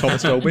image of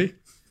Thomas Dolby,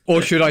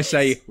 or should I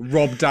say,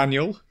 Rob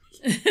Daniel?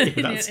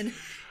 Yeah,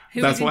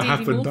 that's what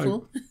happened.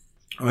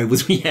 I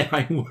was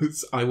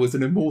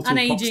an immortal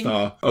pop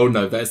star. Oh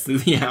no,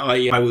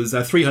 I was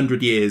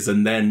 300 years,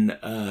 and then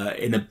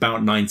in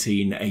about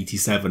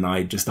 1987,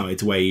 I just started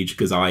to age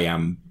because I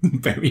am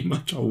very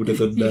much older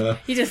than.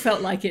 You just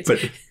felt like it.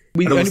 But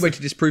the only way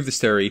to disprove this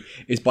theory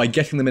is by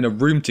getting them in a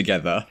room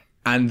together,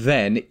 and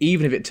then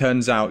even if it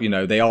turns out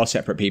they are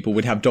separate people,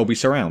 we'd have Dolby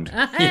Surround.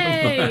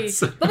 Hey,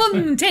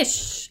 boom,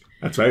 Tish.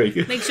 That's very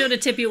good. Make sure to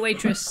tip your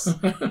waitress.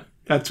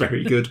 That's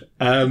very good.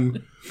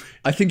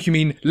 I think you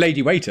mean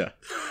Lady Waiter.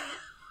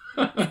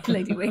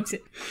 Lady Waiter.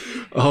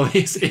 Oh,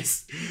 it's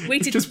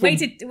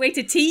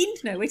Waiter-teen?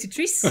 No,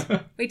 Waiter-trice.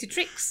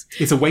 Waiter-trix.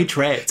 It's a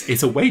waitrette.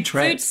 It's a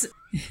waitrette.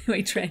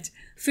 Waitrette.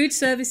 Food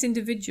service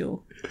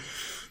individual.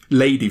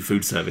 Lady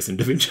food service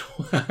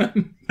individual.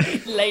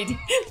 Lady.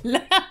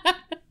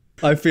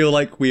 I feel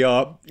like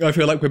we're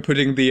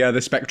putting the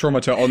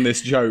spectrometer on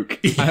this joke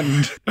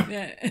and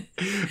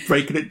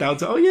breaking it down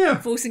to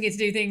forcing it to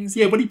do things.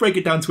 Yeah, when you break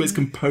it down to its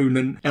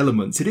component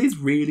elements, it is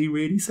really,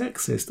 really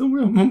sexist.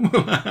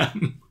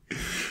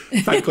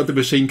 Thank God the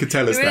machine could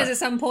tell us that. At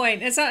some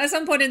point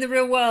in the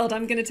real world,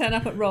 I'm going to turn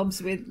up at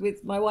Rob's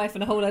with my wife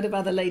and a whole load of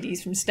other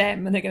ladies from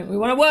STEM, and they're going, "We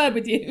want a word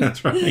with you."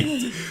 That's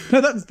right. No,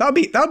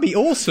 that'd be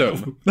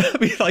awesome. That'd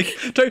be like,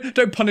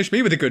 don't punish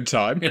me with a good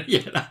time.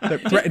 Yeah.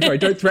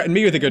 Don't threaten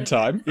me with a good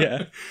time.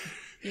 Yeah.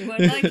 You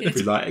won't like it.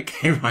 Be like,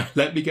 okay, right,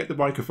 let me get the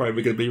microphone.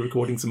 We're going to be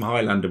recording some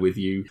Highlander with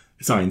you,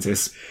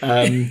 scientists.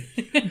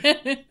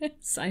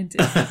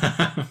 Scientists.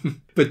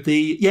 But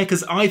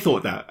because I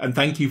thought that, and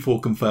thank you for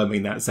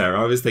confirming that,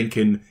 Sarah. I was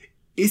thinking,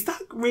 is that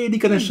really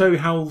going to show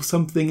how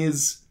something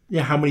is?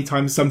 Yeah, how many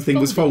times something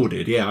was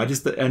folded? Yeah,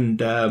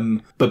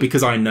 but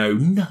because I know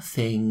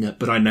nothing,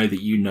 but I know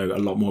that you know a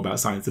lot more about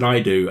science than I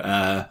do.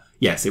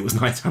 Yes, it was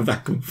nice to have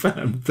that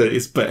confirmed. But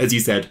as you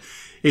said,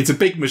 it's a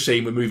big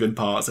machine with moving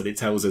parts, and it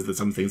tells us that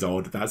something's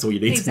odd. That's all you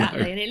need to know.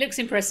 Exactly, and it looks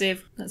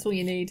impressive. That's all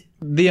you need.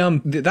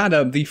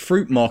 The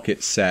fruit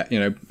market set,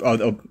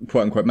 quote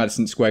unquote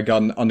Madison Square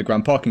Garden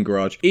underground parking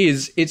garage,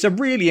 it's a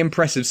really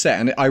impressive set,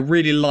 and I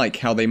really like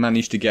how they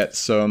managed to get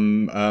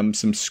some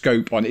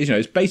scope on it.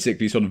 It's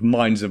basically sort of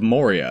Mines of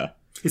Moria.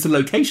 It's a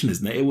location,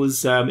 isn't it? It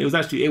was very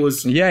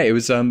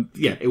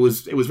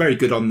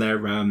good on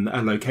their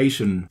a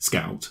location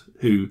scout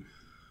who.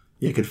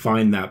 You could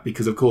find that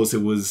because, of course,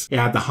 it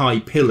had the high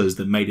pillars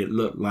that made it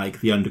look like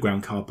the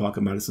underground car park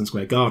at Madison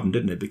Square Garden,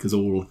 didn't it? Because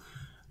all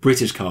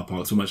British car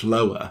parks were much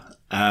lower.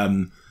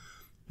 But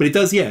it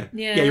does, yeah,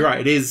 you're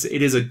right. It's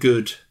a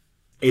good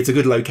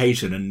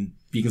location, and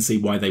you can see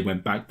why they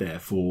went back there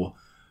for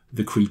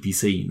the creepy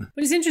scene.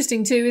 But it's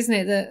interesting too, isn't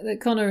it,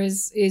 that Connor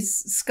is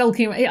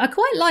skulking around. I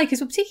quite like,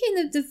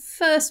 particularly in the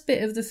first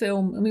bit of the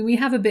film. I mean, we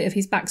have a bit of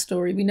his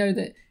backstory. We know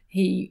that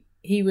he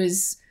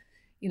was.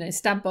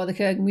 Stabbed by the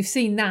Kurgan. We've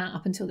seen that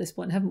up until this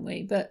point, haven't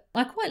we? But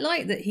I quite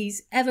like that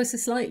he's ever so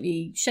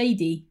slightly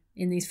shady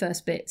in these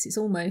first bits. It's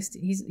almost,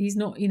 he's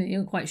not, you're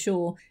not quite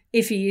sure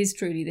if he is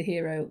truly the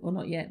hero or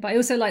not yet. But I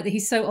also like that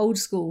he's so old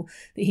school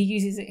that he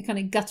uses a kind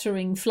of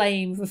guttering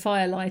flame of a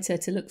firelighter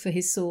to look for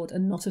his sword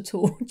and not a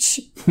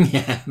torch.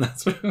 Yeah,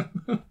 that's right.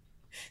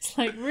 It's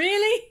like,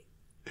 really?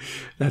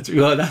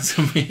 That's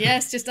something.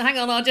 Yes, just hang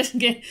on, I'll just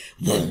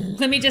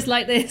let me just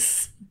like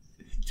this.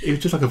 It was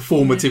just like a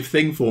formative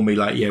thing for me.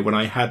 Like, when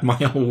I had my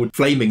old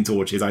flaming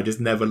torches, I just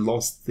never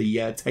lost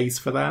the taste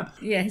for that.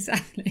 Yeah,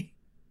 exactly.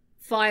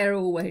 Fire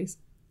always.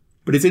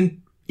 But it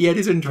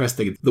is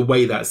interesting the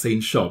way that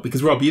scene's shot.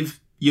 Because, Rob,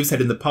 you've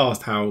said in the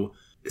past how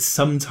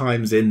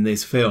sometimes in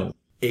this film,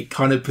 it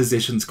kind of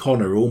positions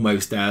Connor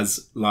almost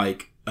as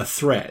like a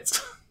threat,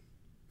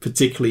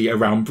 particularly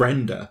around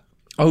Brenda.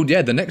 Oh,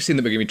 yeah, the next scene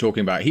that we're going to be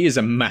talking about, he is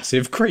a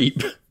massive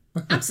creep.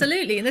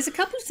 Absolutely. And there's a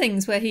couple of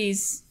things where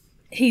he's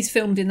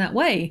filmed in that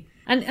way.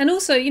 And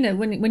also,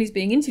 when he's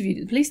being interviewed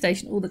at the police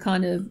station, all the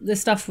kind of the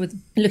stuff with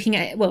looking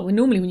at it,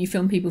 normally when you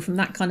film people from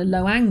that kind of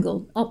low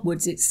angle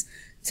upwards, it's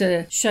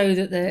to show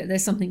that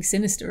there's something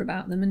sinister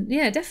about them. And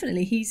yeah,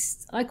 definitely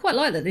I quite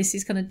like that this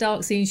is kind of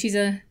dark scene. She's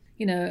a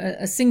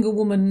a single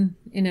woman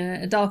in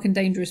a dark and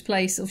dangerous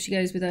place. Off she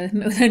goes with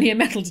only a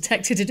metal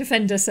detector to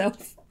defend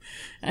herself.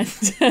 And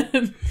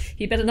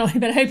you better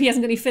hope he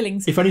hasn't got any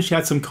fillings. If only she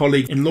had some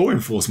colleague in law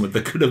enforcement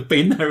that could have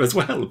been there as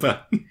well.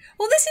 But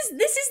well, this is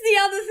the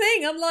other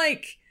thing. I'm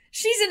like,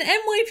 she's an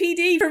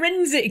NYPD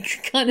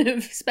forensic kind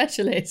of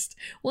specialist.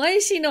 Why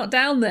is she not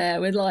down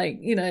there with why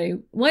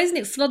isn't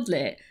it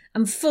floodlit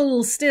and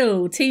full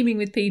still, teeming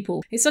with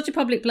people? It's such a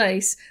public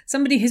place.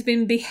 Somebody has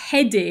been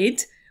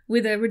beheaded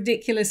with a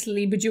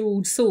ridiculously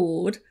bejeweled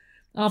sword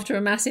after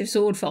a massive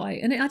sword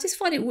fight, and I just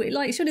find it weird.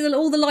 Like, surely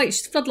all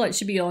the floodlights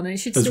should be on, and it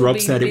should still Rob be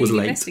said, it was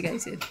late.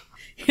 Investigated.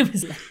 It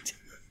was late.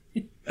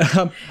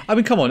 I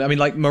mean, come on. I mean,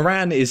 like,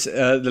 Moran is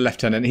the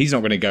lieutenant. He's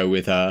not going to go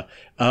with her.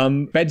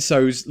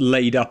 Bedso's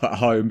laid up at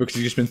home because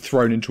he's just been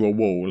thrown into a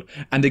wall.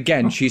 And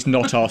again, she's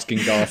not asking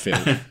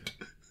Garfield.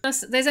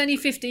 There's only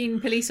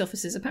 15 police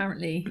officers,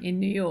 apparently,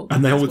 in New York.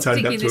 And they all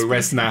turned up to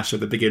arrest Nash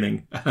at the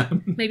beginning.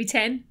 Maybe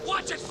 10.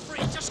 Watch it, free.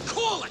 Just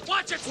call it.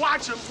 Watch it.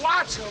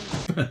 Watch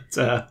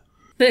him.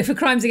 But for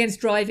crimes against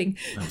driving.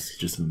 That was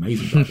just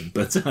amazing driving.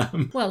 But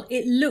well,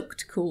 it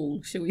looked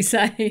cool, shall we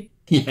say.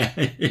 Yeah,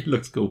 it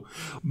looks cool.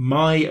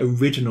 My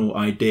original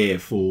idea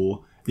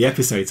for the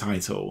episode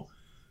title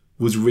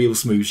was Real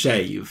Smooth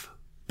Shave,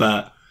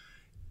 but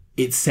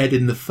it's said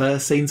in the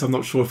first scene, so I'm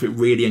not sure if it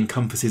really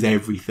encompasses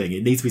everything.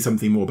 It needs to be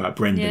something more about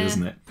Brenda,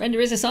 doesn't it? Brenda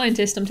is a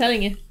scientist, I'm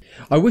telling you.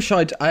 I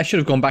should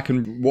have gone back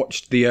and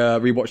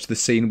rewatched the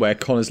scene where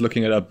Connor's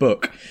looking at her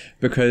book,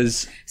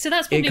 because so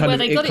that's probably where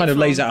they got it kind of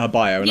from. lays out her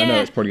bio, and I know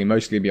it's probably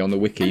mostly be on the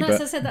wiki. And that's,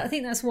 but I said that I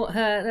think that's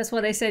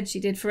why they said she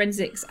did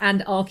forensics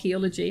and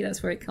archaeology.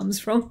 That's where it comes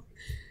from.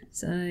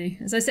 So,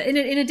 as I said,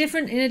 in a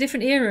different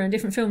era, and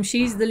different film,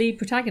 she's the lead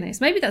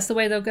protagonist. Maybe that's the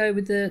way they'll go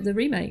with the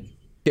remake.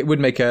 It would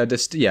make given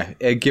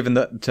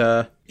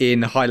that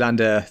in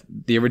Highlander,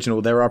 the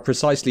original, there are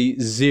precisely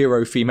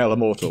 0 female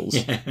immortals.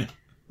 Yeah,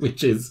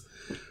 which is...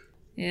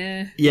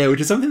 Yeah,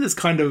 which is something that's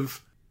kind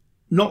of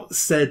not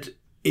said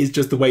is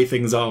just the way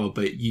things are,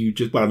 but you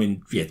just... Well, I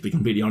mean, to be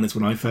completely honest,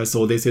 when I first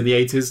saw this in the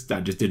 80s,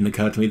 that just didn't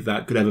occur to me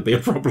that could ever be a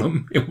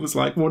problem. It was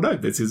like, well, no,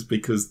 this is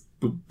because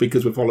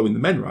we're following the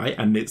men, right?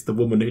 And it's the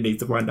woman who needs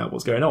to find out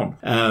what's going on.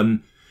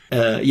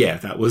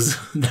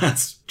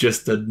 That's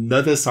just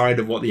another side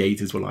of what the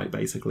 80s were like,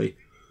 basically.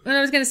 Well,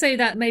 I was going to say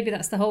that maybe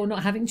that's the whole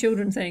not having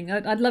children thing.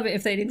 I'd love it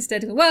if they'd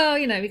instead go, well,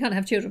 we can't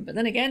have children, but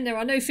then again, there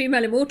are no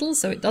female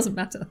immortals, so it doesn't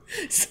matter.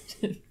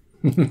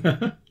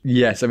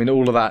 Yes, I mean,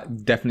 all of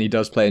that definitely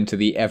does play into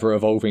the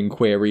ever-evolving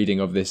queer reading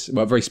of this,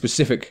 well, very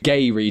specific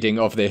gay reading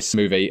of this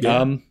movie.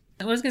 Yeah.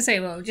 I was going to say,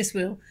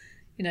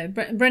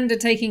 Brenda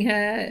taking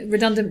her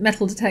redundant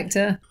metal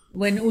detector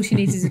when all she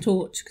needs is a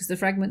torch, because the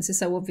fragments are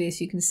so obvious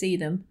you can see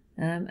them.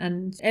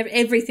 And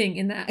everything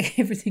in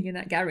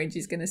that garage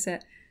is going to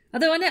set.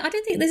 Although I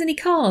don't think there's any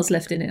cars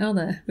left in it, are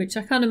there? Which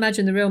I can't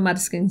imagine the real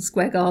Madison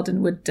Square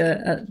Garden would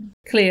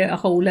clear a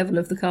whole level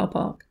of the car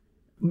park.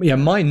 Yeah,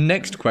 my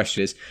next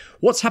question is,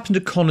 what's happened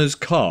to Connor's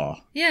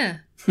car? Yeah.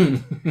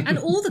 And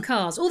all the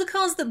cars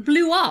that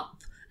blew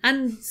up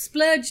and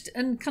splurged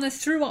and kind of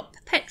threw up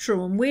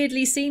petrol and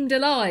weirdly seemed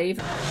alive.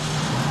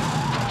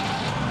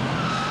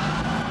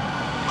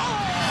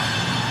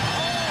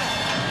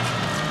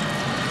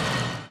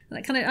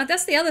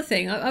 That's the other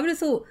thing. I would have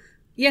thought,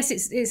 yes,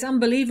 it's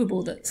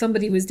unbelievable that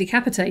somebody was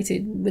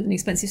decapitated with an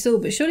expensive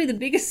sword, but surely the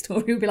bigger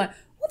story would be like,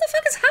 what the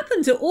fuck has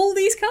happened to all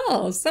these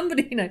cars?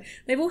 Somebody,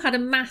 they've all had a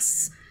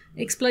mass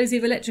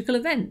explosive electrical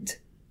event.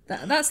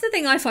 That's the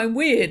thing I find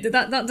weird,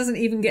 that doesn't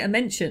even get a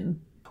mention.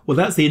 Well,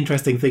 that's the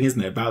interesting thing,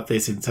 isn't it, about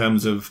this in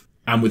terms of,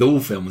 and with all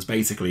films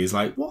basically, is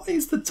like, what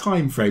is the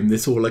time frame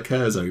this all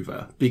occurs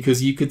over?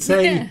 Because you could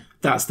say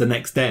that's the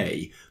next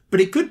day, but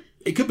it could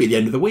be the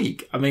end of the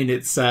week. I mean,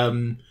 it's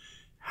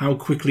how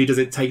quickly does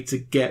it take to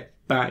get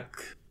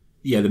back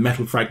the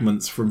metal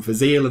fragments from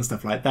Fazil and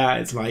stuff like that?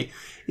 It's like,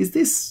 is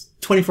this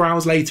 24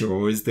 hours later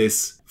or is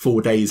this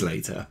 4 days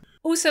later?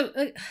 Also,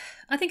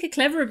 I think a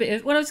cleverer bit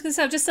of... What I was going to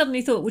say, I've just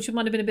suddenly thought, which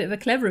might have been a bit of a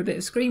cleverer bit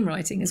of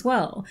screenwriting as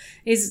well,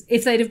 is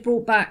if they'd have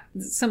brought back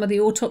some of the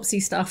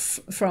autopsy stuff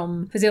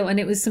from Fazil, and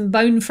it was some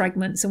bone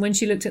fragments, and when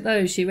she looked at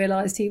those, she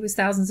realised he was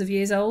thousands of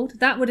years old.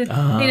 That would have...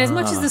 as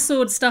much as the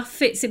sword stuff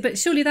fits it, but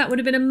surely that would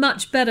have been a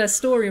much better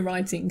story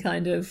writing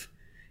kind of...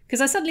 Because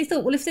I suddenly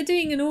thought, well, if they're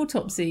doing an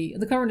autopsy,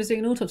 the coroner's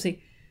doing an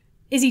autopsy,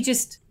 is he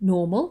just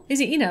normal?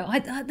 Is it,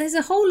 there's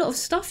a whole lot of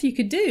stuff you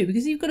could do,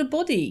 because you've got a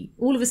body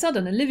all of a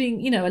sudden, a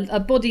living, a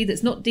body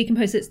that's not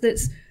decomposed,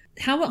 that's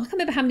I can't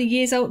remember how many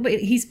years old, but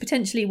he's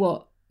potentially, a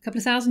couple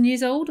of thousand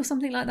years old or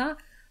something like that?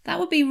 That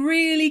would be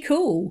really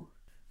cool.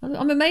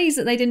 I'm amazed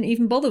that they didn't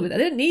even bother with it.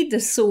 They didn't need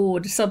the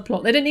sword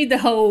subplot. They didn't need the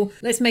whole,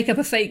 let's make up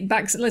a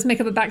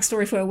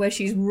backstory for her where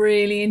she's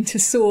really into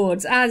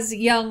swords, as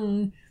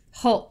young,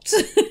 hot,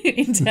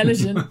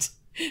 intelligent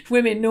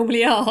women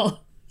normally are.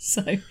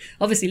 So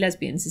obviously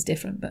lesbians is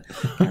different, but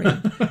carry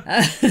on.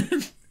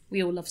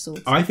 We all love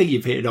swords. I think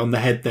you've hit it on the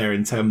head there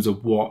in terms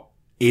of what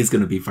is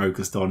going to be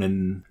focused on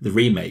in the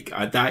remake.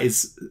 That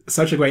is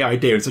such a great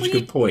idea and such a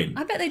good point.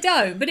 I bet they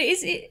don't, but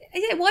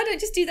why don't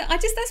just do that?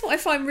 That's what I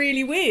find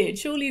really weird.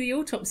 Surely the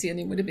autopsy on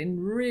him would have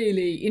been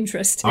really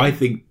interesting. I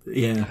think,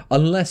 yeah.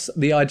 Unless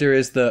the idea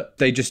is that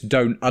they just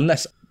don't,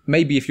 unless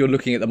maybe if you're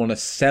looking at them on a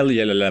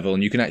cellular level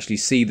and you can actually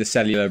see the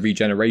cellular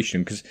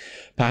regeneration, because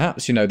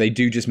perhaps, they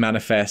do just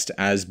manifest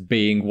as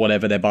being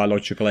whatever their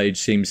biological age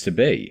seems to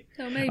be.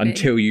 Oh, maybe.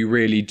 Until you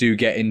really do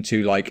get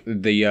into like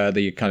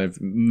the kind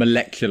of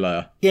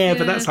molecular but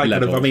that's like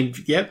level.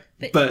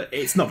 but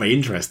it's not very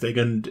interesting.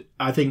 And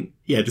I think,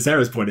 to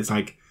Sarah's point, it's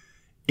like,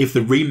 if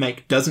the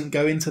remake doesn't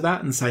go into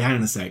that and say, hang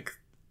on a sec,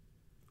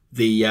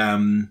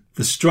 the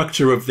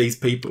structure of these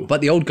people.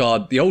 But the old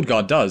guard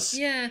does.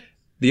 Yeah.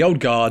 The old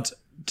guard,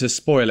 to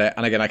spoil it,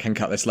 and again I can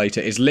cut this later,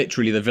 is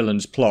literally the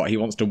villain's plot. He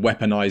wants to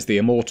weaponize the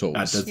immortals.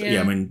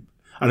 I mean,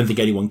 I don't think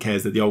anyone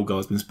cares that the old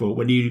guard's been spoiled.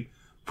 When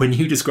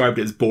you described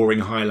it as boring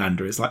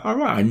Highlander, it's like, all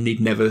right, I need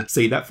never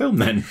see that film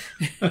then.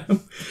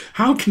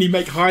 How can you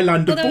make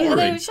Highlander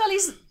boring?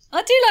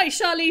 I do like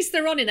Charlize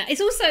Theron in that.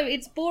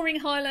 It's boring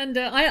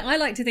Highlander. I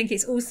like to think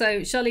it's also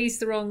Charlize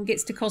Theron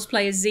gets to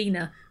cosplay as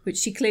Xena, which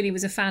she clearly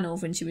was a fan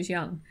of when she was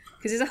young.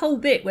 Because there's a whole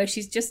bit where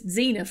she's just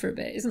Xena for a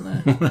bit, isn't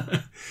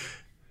there?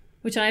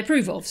 Which I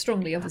approve of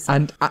strongly, obviously.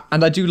 And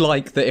I do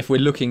like that if we're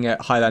looking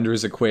at Highlander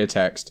as a queer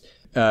text,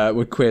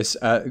 with queer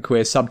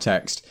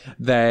subtext,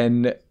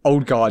 then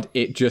Old Guard,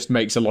 it just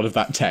makes a lot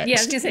really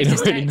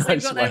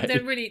nice way.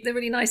 They're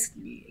really nice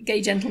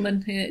gay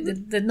gentlemen.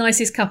 The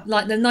nicest couple,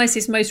 like the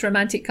nicest, most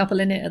romantic couple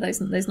in it are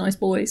those nice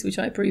boys, which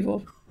I approve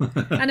of.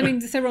 And I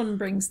mean, Theron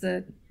brings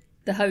the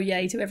ho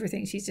yay to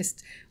everything. She's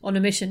just on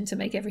a mission to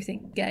make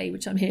everything gay,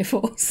 which I'm here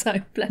for.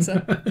 So bless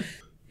her.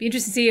 Be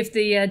interested to see if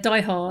the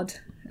Die Hard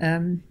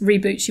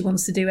reboot she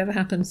wants to do ever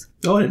happens.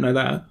 Oh, I didn't know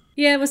that.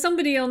 Yeah, well,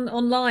 somebody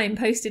online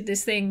posted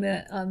this thing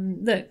that,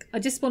 look, I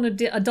just want a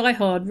Die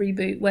Hard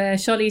reboot where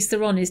Charlize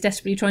Theron is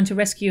desperately trying to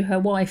rescue her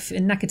wife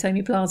in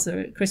Nakatomi Plaza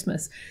at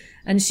Christmas.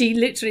 And she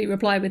literally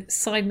replied with,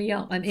 sign me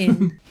up, I'm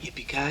in.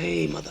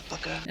 Yippee-ki-yay,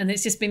 motherfucker. And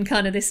it's just been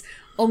kind of this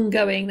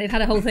ongoing, they've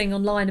had a whole thing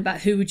online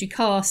about who would you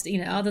cast,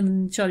 other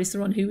than Charlize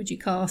Theron, who would you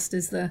cast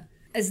as the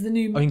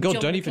new. I mean, God,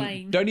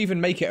 John don't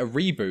even make it a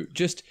reboot.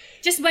 Just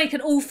make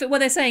an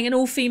they're saying an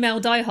all-female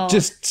Die Hard.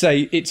 Just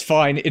say it's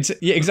fine.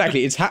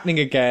 Exactly. It's happening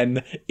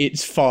again.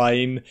 It's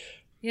fine.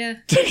 Yeah.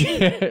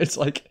 It's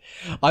like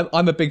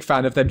I'm a big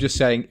fan of them just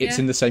saying it's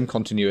in the same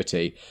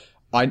continuity.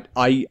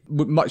 I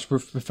would much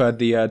prefer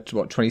the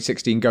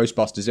 2016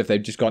 Ghostbusters if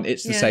they've just gone.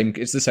 It's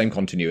the same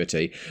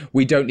continuity.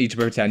 We don't need to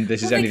pretend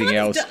this is anything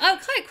else. I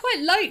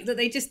quite like that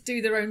they just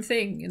do their own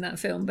thing in that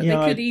film, but they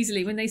could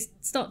easily, when they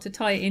start to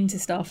tie it into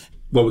stuff.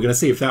 Well, we're going to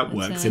see if that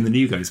works in the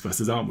new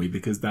Ghostbusters, aren't we?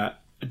 Because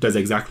that does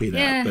exactly that.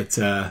 Yeah. But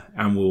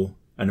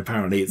and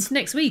apparently it's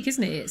next week,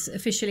 isn't it? It's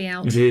officially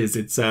out. It is.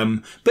 It's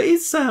but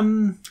is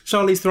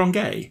Charlize Theron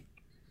gay?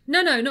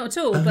 No, not at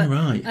all. Oh, but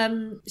right.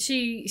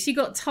 She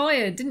got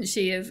tired, didn't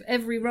she, of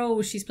every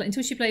role she's played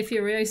until she played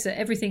Furiosa.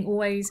 Everything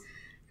always,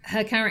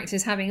 her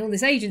characters having all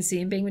this agency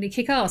and being really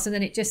kick-ass, and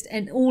then it just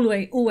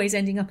always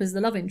ending up as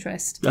the love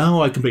interest.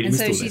 Oh, I completely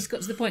missed all this. And so she's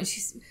got to the point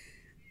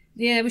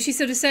she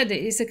sort of said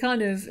it's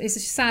a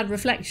sad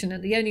reflection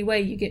that the only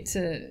way you get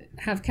to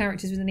have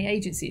characters with any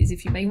agency is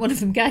if you make one of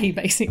them gay,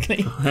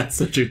 basically. Oh, that's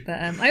so true. But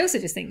I also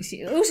just think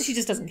she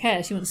just doesn't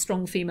care. She wants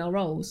strong female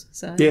roles.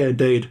 So yeah,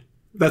 indeed.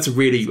 That's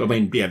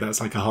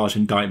that's like a harsh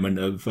indictment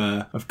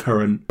of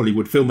current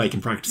Hollywood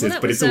filmmaking practices,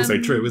 but it's also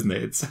true, isn't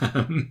it? It's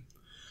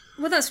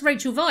well, that's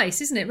Rachel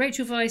Weisz, isn't it?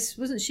 Rachel Weisz,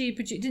 wasn't she?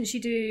 Didn't she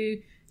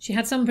do? She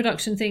had some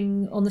production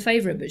thing on The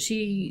Favourite, but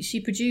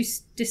she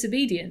produced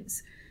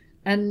Disobedience,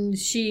 and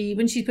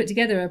when she put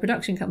together a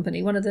production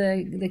company, one of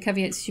the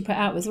caveats she put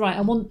out was, right,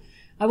 I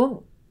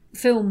want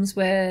films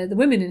where the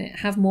women in it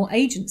have more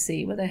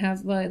agency, where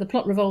the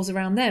plot revolves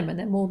around them and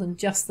they're more than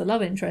just the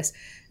love interest.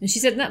 And she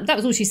said that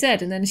was all she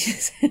said, and then she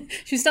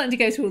was starting to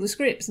go through all the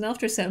scripts, and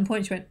after a certain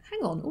point she went,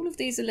 hang on, all of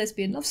these are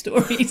lesbian love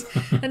stories.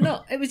 And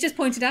it was just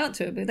pointed out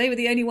to her, but they were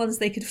the only ones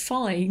they could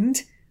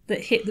find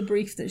that hit the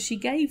brief that she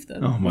gave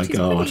them. Oh my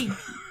God.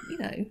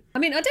 Pretty, I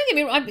mean, I don't get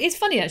me wrong, it's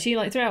funny actually,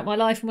 like throughout my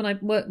life, and when I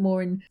worked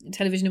more in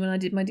television and when I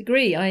did my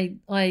degree,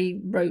 I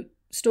wrote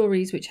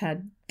stories which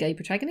had gay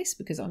protagonists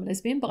because I'm a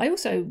lesbian, but I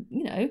also,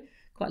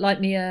 quite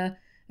like me a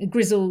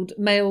grizzled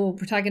male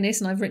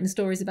protagonist, and I've written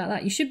stories about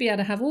that. You should be able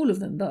to have all of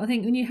them, but I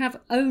think when you have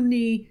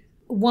only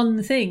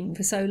one thing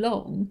for so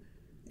long,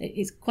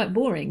 it's quite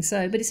boring.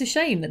 So, but it's a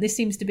shame that this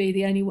seems to be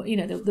the only,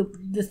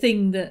 the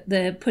thing that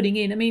they're putting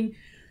in. I mean,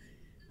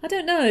 I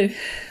don't know.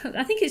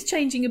 I think it's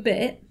changing a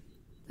bit.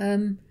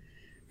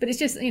 But it's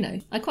just,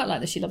 I quite like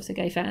that she loves her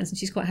gay fans and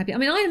she's quite happy. I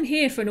mean, I am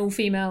here for an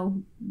all-female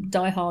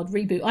Die Hard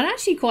reboot. I'd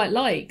actually quite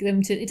like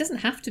them to, it doesn't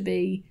have to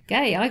be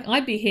gay.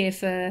 I'd be here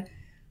for,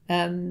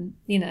 Jean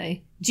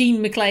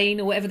McClane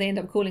or whatever they end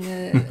up calling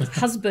her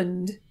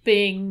husband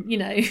being,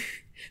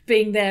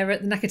 being there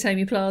at the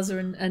Nakatomi Plaza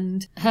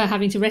and her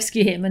having to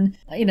rescue him. And,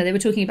 they were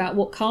talking about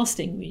what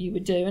casting you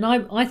would do. And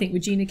I think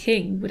Regina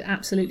King would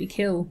absolutely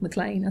kill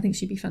McClane. I think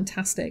she'd be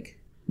fantastic.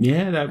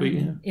 Yeah, that'd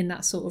be in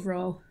that sort of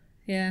role.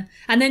 Yeah.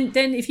 And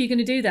then if you're going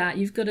to do that,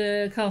 you've got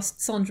to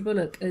cast Sandra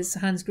Bullock as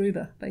Hans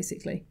Gruber,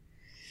 basically.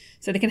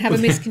 So they can have a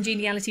Miss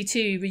Congeniality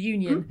 2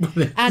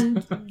 reunion.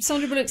 And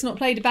Sandra Bullock's not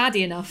played a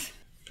baddie enough.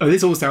 Oh,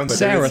 this all sounds...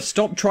 Sarah,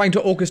 stop trying to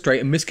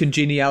orchestrate a Miss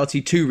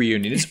Congeniality 2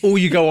 reunion. It's all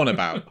you go on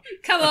about.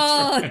 Come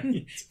on.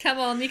 Right. Come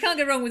on. You can't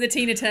go wrong with the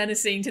Tina Turner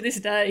scene to this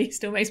day.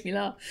 Still makes me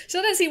laugh. So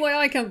I don't see why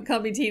I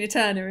can't be Tina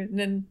Turner. And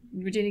then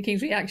Regina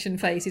King's reaction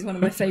face is one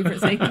of my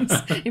favourite things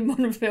in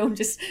modern film.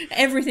 Just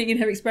everything in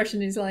her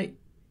expression is like,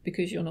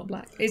 because you're not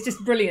black. It's just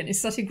brilliant. It's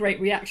such a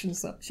great reaction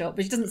shot.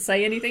 But she doesn't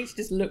say anything. She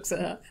just looks at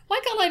her. Why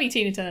can't I be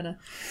Tina Turner?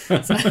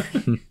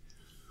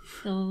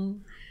 So,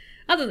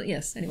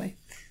 yes, anyway.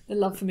 The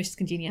love for Miss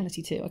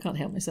Congeniality too. I can't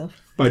help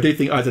myself. But I do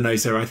think, I don't know,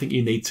 Sarah, I think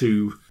you need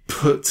to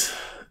put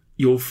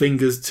your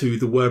fingers to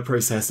the word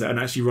processor and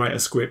actually write a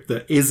script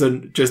that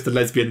isn't just a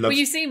lesbian love. Well,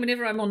 you've seen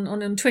whenever I'm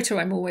on Twitter,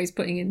 I'm always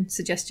putting in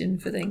suggestion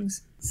for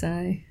things.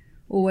 So,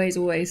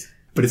 always.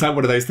 But it's like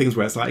one of those things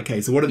where it's like,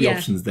 okay, so what are the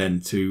options then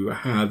to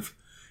have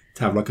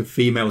like a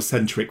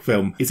female-centric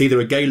film? It's either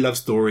a gay love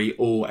story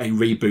or a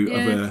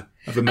reboot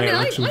of a male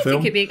action film.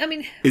 I think it'd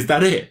be, is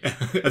that it?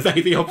 Are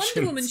they the options?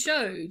 Wonder Woman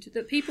showed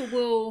that people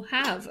will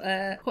have.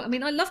 I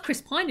love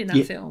Chris Pine in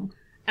that film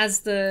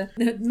as the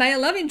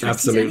male love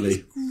interest. Absolutely,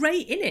 he's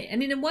great in it,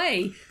 and in a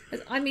way,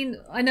 I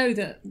know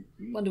that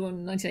Wonder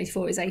Woman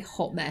 1984 is a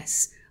hot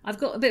mess. I've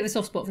got a bit of a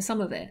soft spot for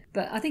some of it,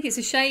 but I think it's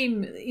a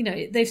shame,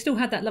 they've still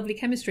had that lovely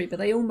chemistry, but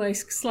they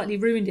almost slightly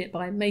ruined it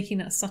by making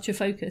that such a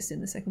focus in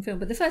the second film.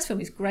 But the first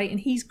film is great, and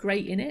he's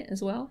great in it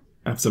as well.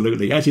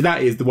 Absolutely. Actually,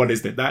 that is the one,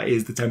 isn't it? That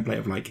is the template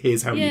of like,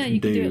 here's how you can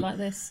do it like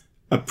this.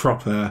 A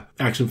proper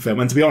action film.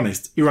 And to be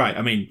honest, you're right.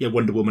 I mean,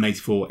 Wonder Woman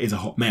 84 is a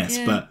hot mess,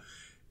 but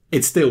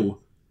it's still hot.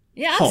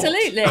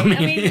 Absolutely.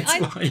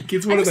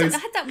 It's one of those. I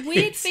had that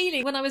weird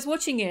feeling when I was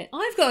watching it.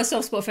 I've got a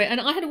soft spot for it,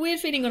 and I had a weird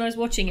feeling when I was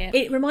watching it.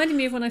 It reminded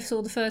me of when I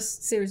saw the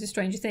first series of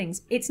Stranger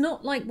Things. It's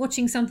not like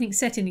watching something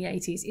set in the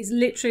 80s. It's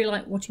literally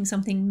like watching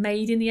something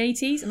made in the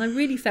 80s, and I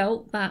really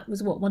felt that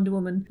was what Wonder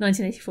Woman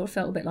 1984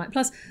 felt a bit like.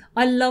 Plus,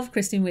 I love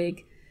Kristen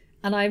Wiig,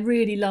 and I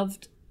really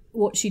loved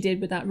what she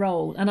did with that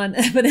role.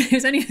 But there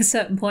was only a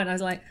certain point I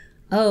was like,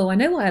 oh, I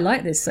know why I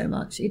like this so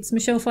much. It's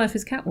Michelle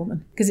Pfeiffer's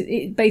Catwoman. Because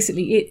it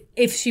basically,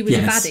 if she was a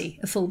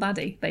full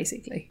baddie,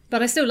 basically.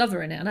 But I still love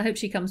her in it, and I hope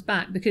she comes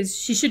back, because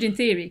she should in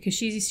theory, because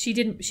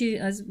she,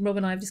 as Rob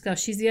and I have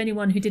discussed, she's the only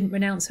one who didn't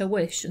renounce her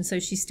wish, and so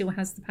she still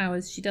has the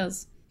powers she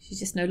does. She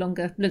just no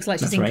longer looks like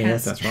she's in Cats.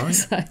 Yes, that's right.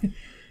 So.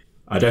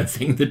 I don't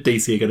think that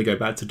DC are going to go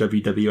back to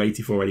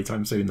WW84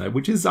 anytime soon, though,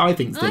 which is, I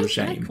think, still a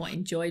shame. I quite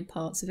enjoyed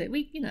parts of it.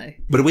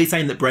 But are we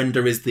saying that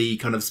Brenda is the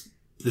kind of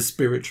the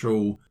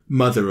spiritual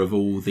mother of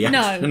all the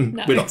action?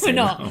 No, we're not. Saying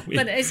not. That, are we?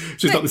 But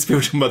she's not the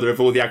spiritual mother of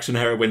all the action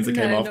heroines that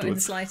came afterwards. Not in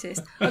the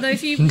slightest. Although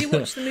if you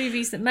watch the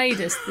movies that made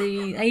us,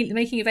 the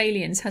Making of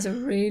Aliens has a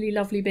really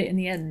lovely bit in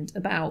the end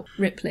about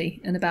Ripley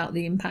and about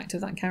the impact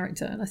of that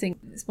character, and I think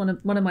it's one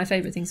of my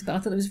favourite things about it. I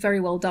thought it was very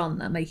well done,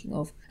 that making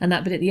of, and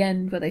that bit at the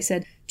end where they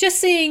said just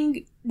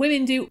seeing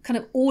women do kind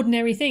of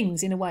ordinary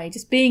things in a way,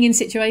 just being in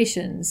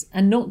situations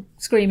and not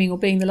screaming or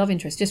being the love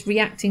interest, just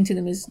reacting to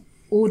them as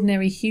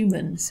ordinary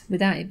humans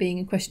without it being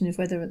a question of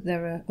whether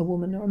they're a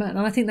woman or a man.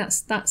 And I think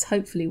that's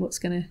hopefully what's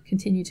going to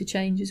continue to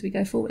change as we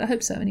go forward. I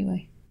hope so,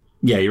 anyway.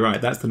 Yeah, you're right.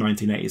 That's the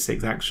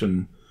 1986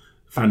 action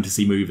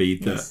fantasy movie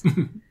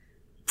that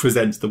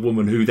presents the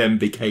woman who then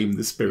became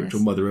the spiritual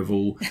mother of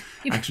all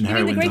action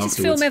heroines. The greatest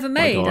afterwards. film ever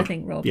made, I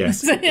think, Rob.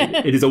 Yes,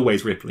 it is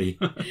always Ripley.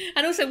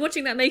 And also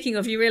watching that making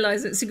of, you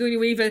realise that Sigourney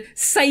Weaver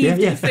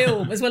saved the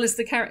film, as well as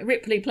the character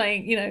Ripley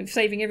playing,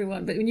 saving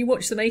everyone. But when you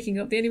watch the making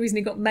of, the only reason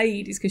it got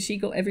made is because she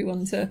got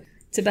everyone to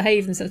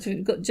behave themselves.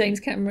 We've got James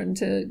Cameron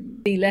to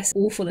be less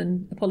awful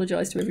and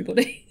apologise to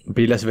everybody.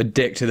 Be less of a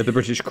dick to the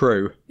British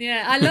crew.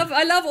 Yeah, I love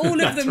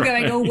all of them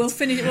going, oh, we'll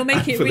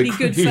make it really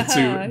good for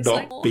her. To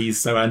not be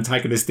so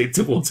antagonistic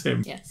towards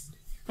him. Yes.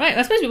 Right,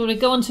 I suppose we want to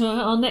go on to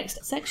our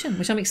next section,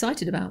 which I'm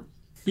excited about.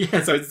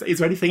 Yeah, so is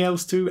there anything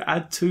else to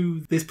add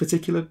to this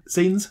particular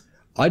scenes?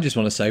 I just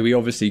want to say we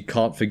obviously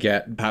can't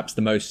forget perhaps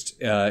the most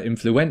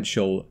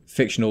influential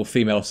fictional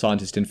female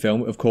scientist in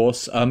film, of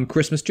course,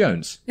 Christmas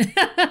Jones.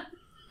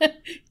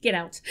 Get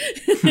out.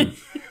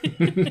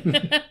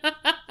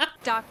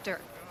 Dr.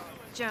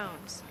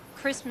 Jones.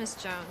 Christmas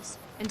Jones.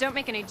 And don't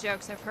make any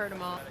jokes, I've heard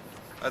them all.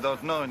 I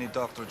don't know any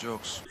doctor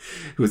jokes.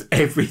 It was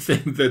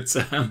everything that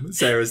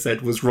Sarah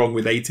said was wrong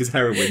with 80s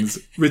heroines.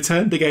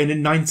 Returned again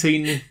in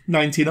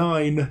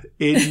 1999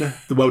 in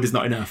The World Is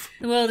Not Enough.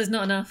 The World Is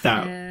Not Enough,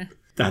 That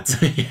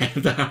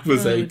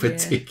was a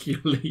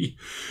particularly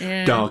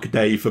dark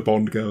day for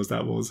Bond girls,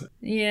 that was.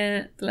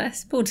 Yeah,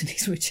 bless. Poor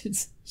Denise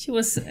Richards. She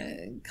was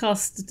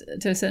cast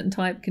to a certain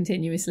type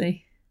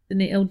continuously.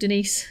 Old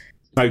Denise.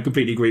 I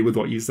completely agree with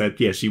what you said.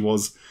 Yeah, she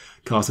was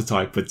cast a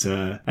type, but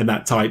and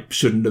that type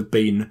shouldn't have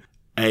been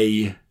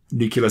a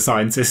nuclear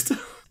scientist.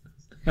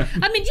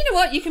 I mean, you know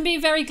what? You can be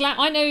very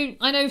I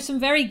know some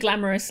very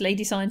glamorous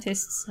lady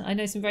scientists. I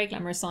know some very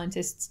glamorous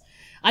scientists.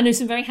 I know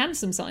some very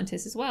handsome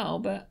scientists as well,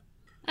 but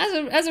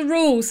as a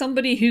rule,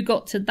 somebody who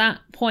got to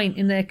that point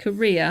in their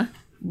career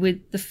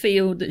with the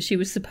field that she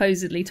was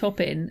supposedly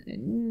top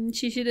in,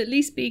 she should at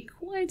least be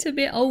quite a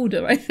bit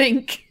older, I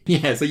think.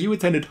 Yeah, so you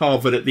attended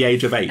Harvard at the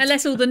age of 8.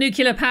 Unless all the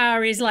nuclear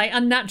power is like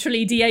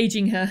unnaturally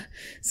de-aging her.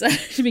 So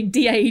she's being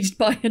de-aged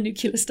by her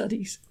nuclear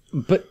studies.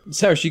 But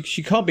Sarah, she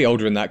can't be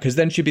older than that, because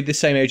then she'd be the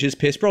same age as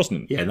Pierce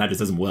Brosnan. Yeah, and that just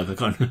doesn't work. I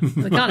can't.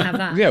 We can't have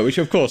that. Yeah, which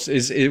of course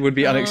it would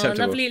be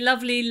unacceptable. Lovely,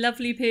 lovely,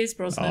 lovely Pierce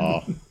Brosnan.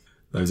 Oh.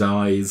 Those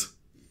eyes.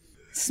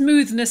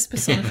 Smoothness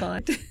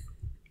personified.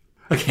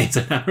 Okay,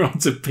 so now we're on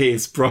to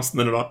Pierce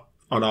Brosnan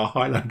on our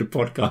Highlander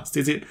podcast.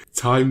 Is it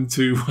time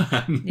to...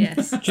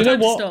 Yes. Do you know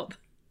what? Stop.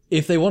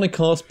 If they want to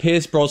cast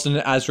Pierce Brosnan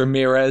as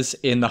Ramirez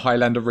in the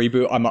Highlander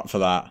reboot, I'm up for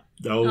that.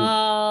 Oh,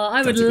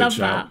 I would love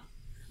that.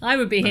 I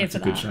would be here for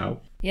that. That's a good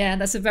shout. Yeah,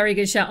 that's a very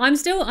good shout. I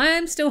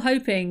am still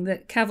hoping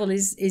that Cavill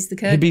is the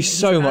Kurgan. He'd be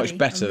so much I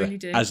better really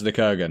do. as the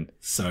Kurgan.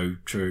 So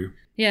true.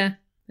 Yeah.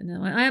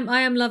 No,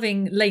 I am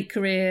loving late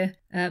career.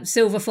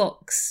 Silver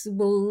Fox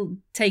will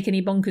take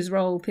any bonkers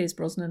role, Pierce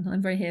Brosnan.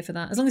 I'm very here for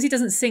that. As long as he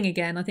doesn't sing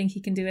again, I think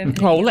he can do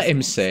everything. Oh, let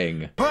him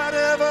sing.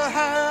 Whatever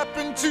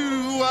happened to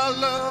our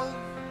love?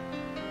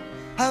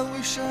 I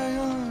wish I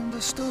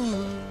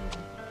understood.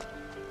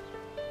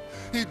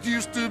 It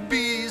used to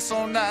be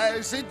so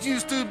nice, it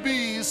used to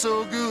be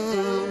so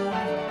good.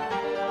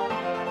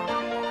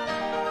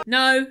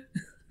 No,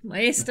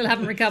 my ears still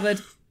haven't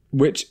recovered.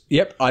 Which,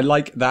 yep, I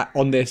like that.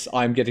 On this,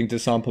 I'm getting to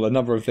sample a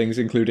number of things,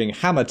 including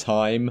Hammer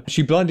Time,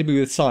 She Blinded Me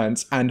with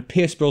Science, and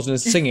Pierce Brosnan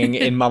singing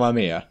in Mamma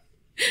Mia.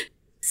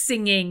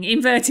 Singing,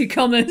 inverted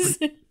commas.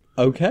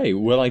 Okay,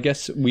 well, I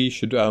guess we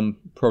should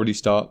probably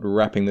start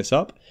wrapping this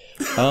up.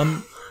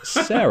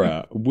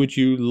 Sarah, would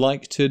you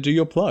like to do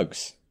your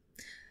plugs?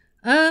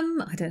 I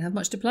don't have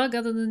much to plug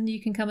other than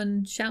you can come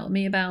and shout at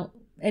me about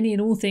any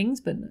and all things,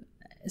 but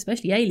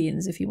especially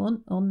aliens if you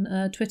want, on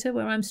Twitter,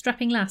 where I'm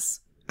Strapping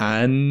Lass.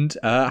 And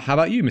how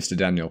about you, Mr.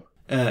 Daniel?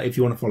 If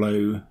you want to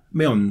follow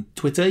me on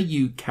Twitter,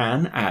 you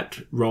can at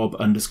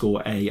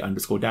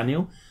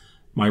rob_a_Daniel.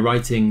 My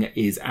writing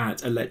is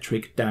at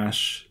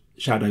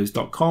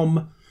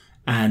electric-shadows.com.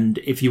 And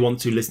if you want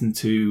to listen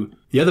to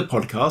the other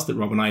podcast that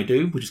Rob and I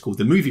do, which is called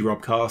the Movie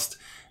Robcast,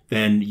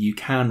 then you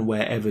can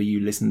wherever you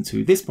listen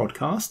to this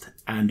podcast.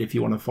 And if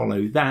you want to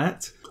follow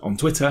that on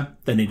Twitter,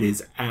 then it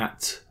is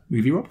at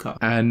Movie Robcast.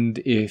 And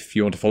if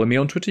you want to follow me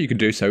on Twitter, you can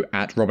do so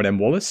at Robert M.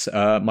 Wallace.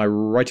 My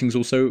writing's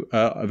also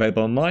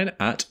available online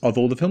at Of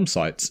All the Film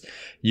Sites.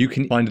 You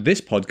can find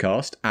this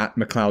podcast at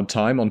McLeod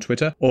Time on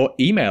Twitter, or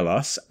email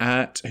us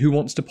at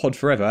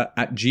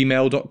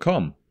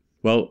whowantstopodforever@gmail.com.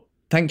 Well,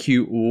 thank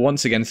you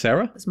once again,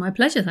 Sarah. It's my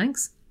pleasure,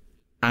 thanks.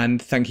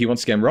 And thank you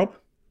once again, Rob.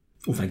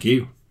 Well, thank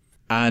you.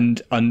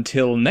 And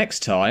until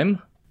next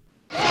time,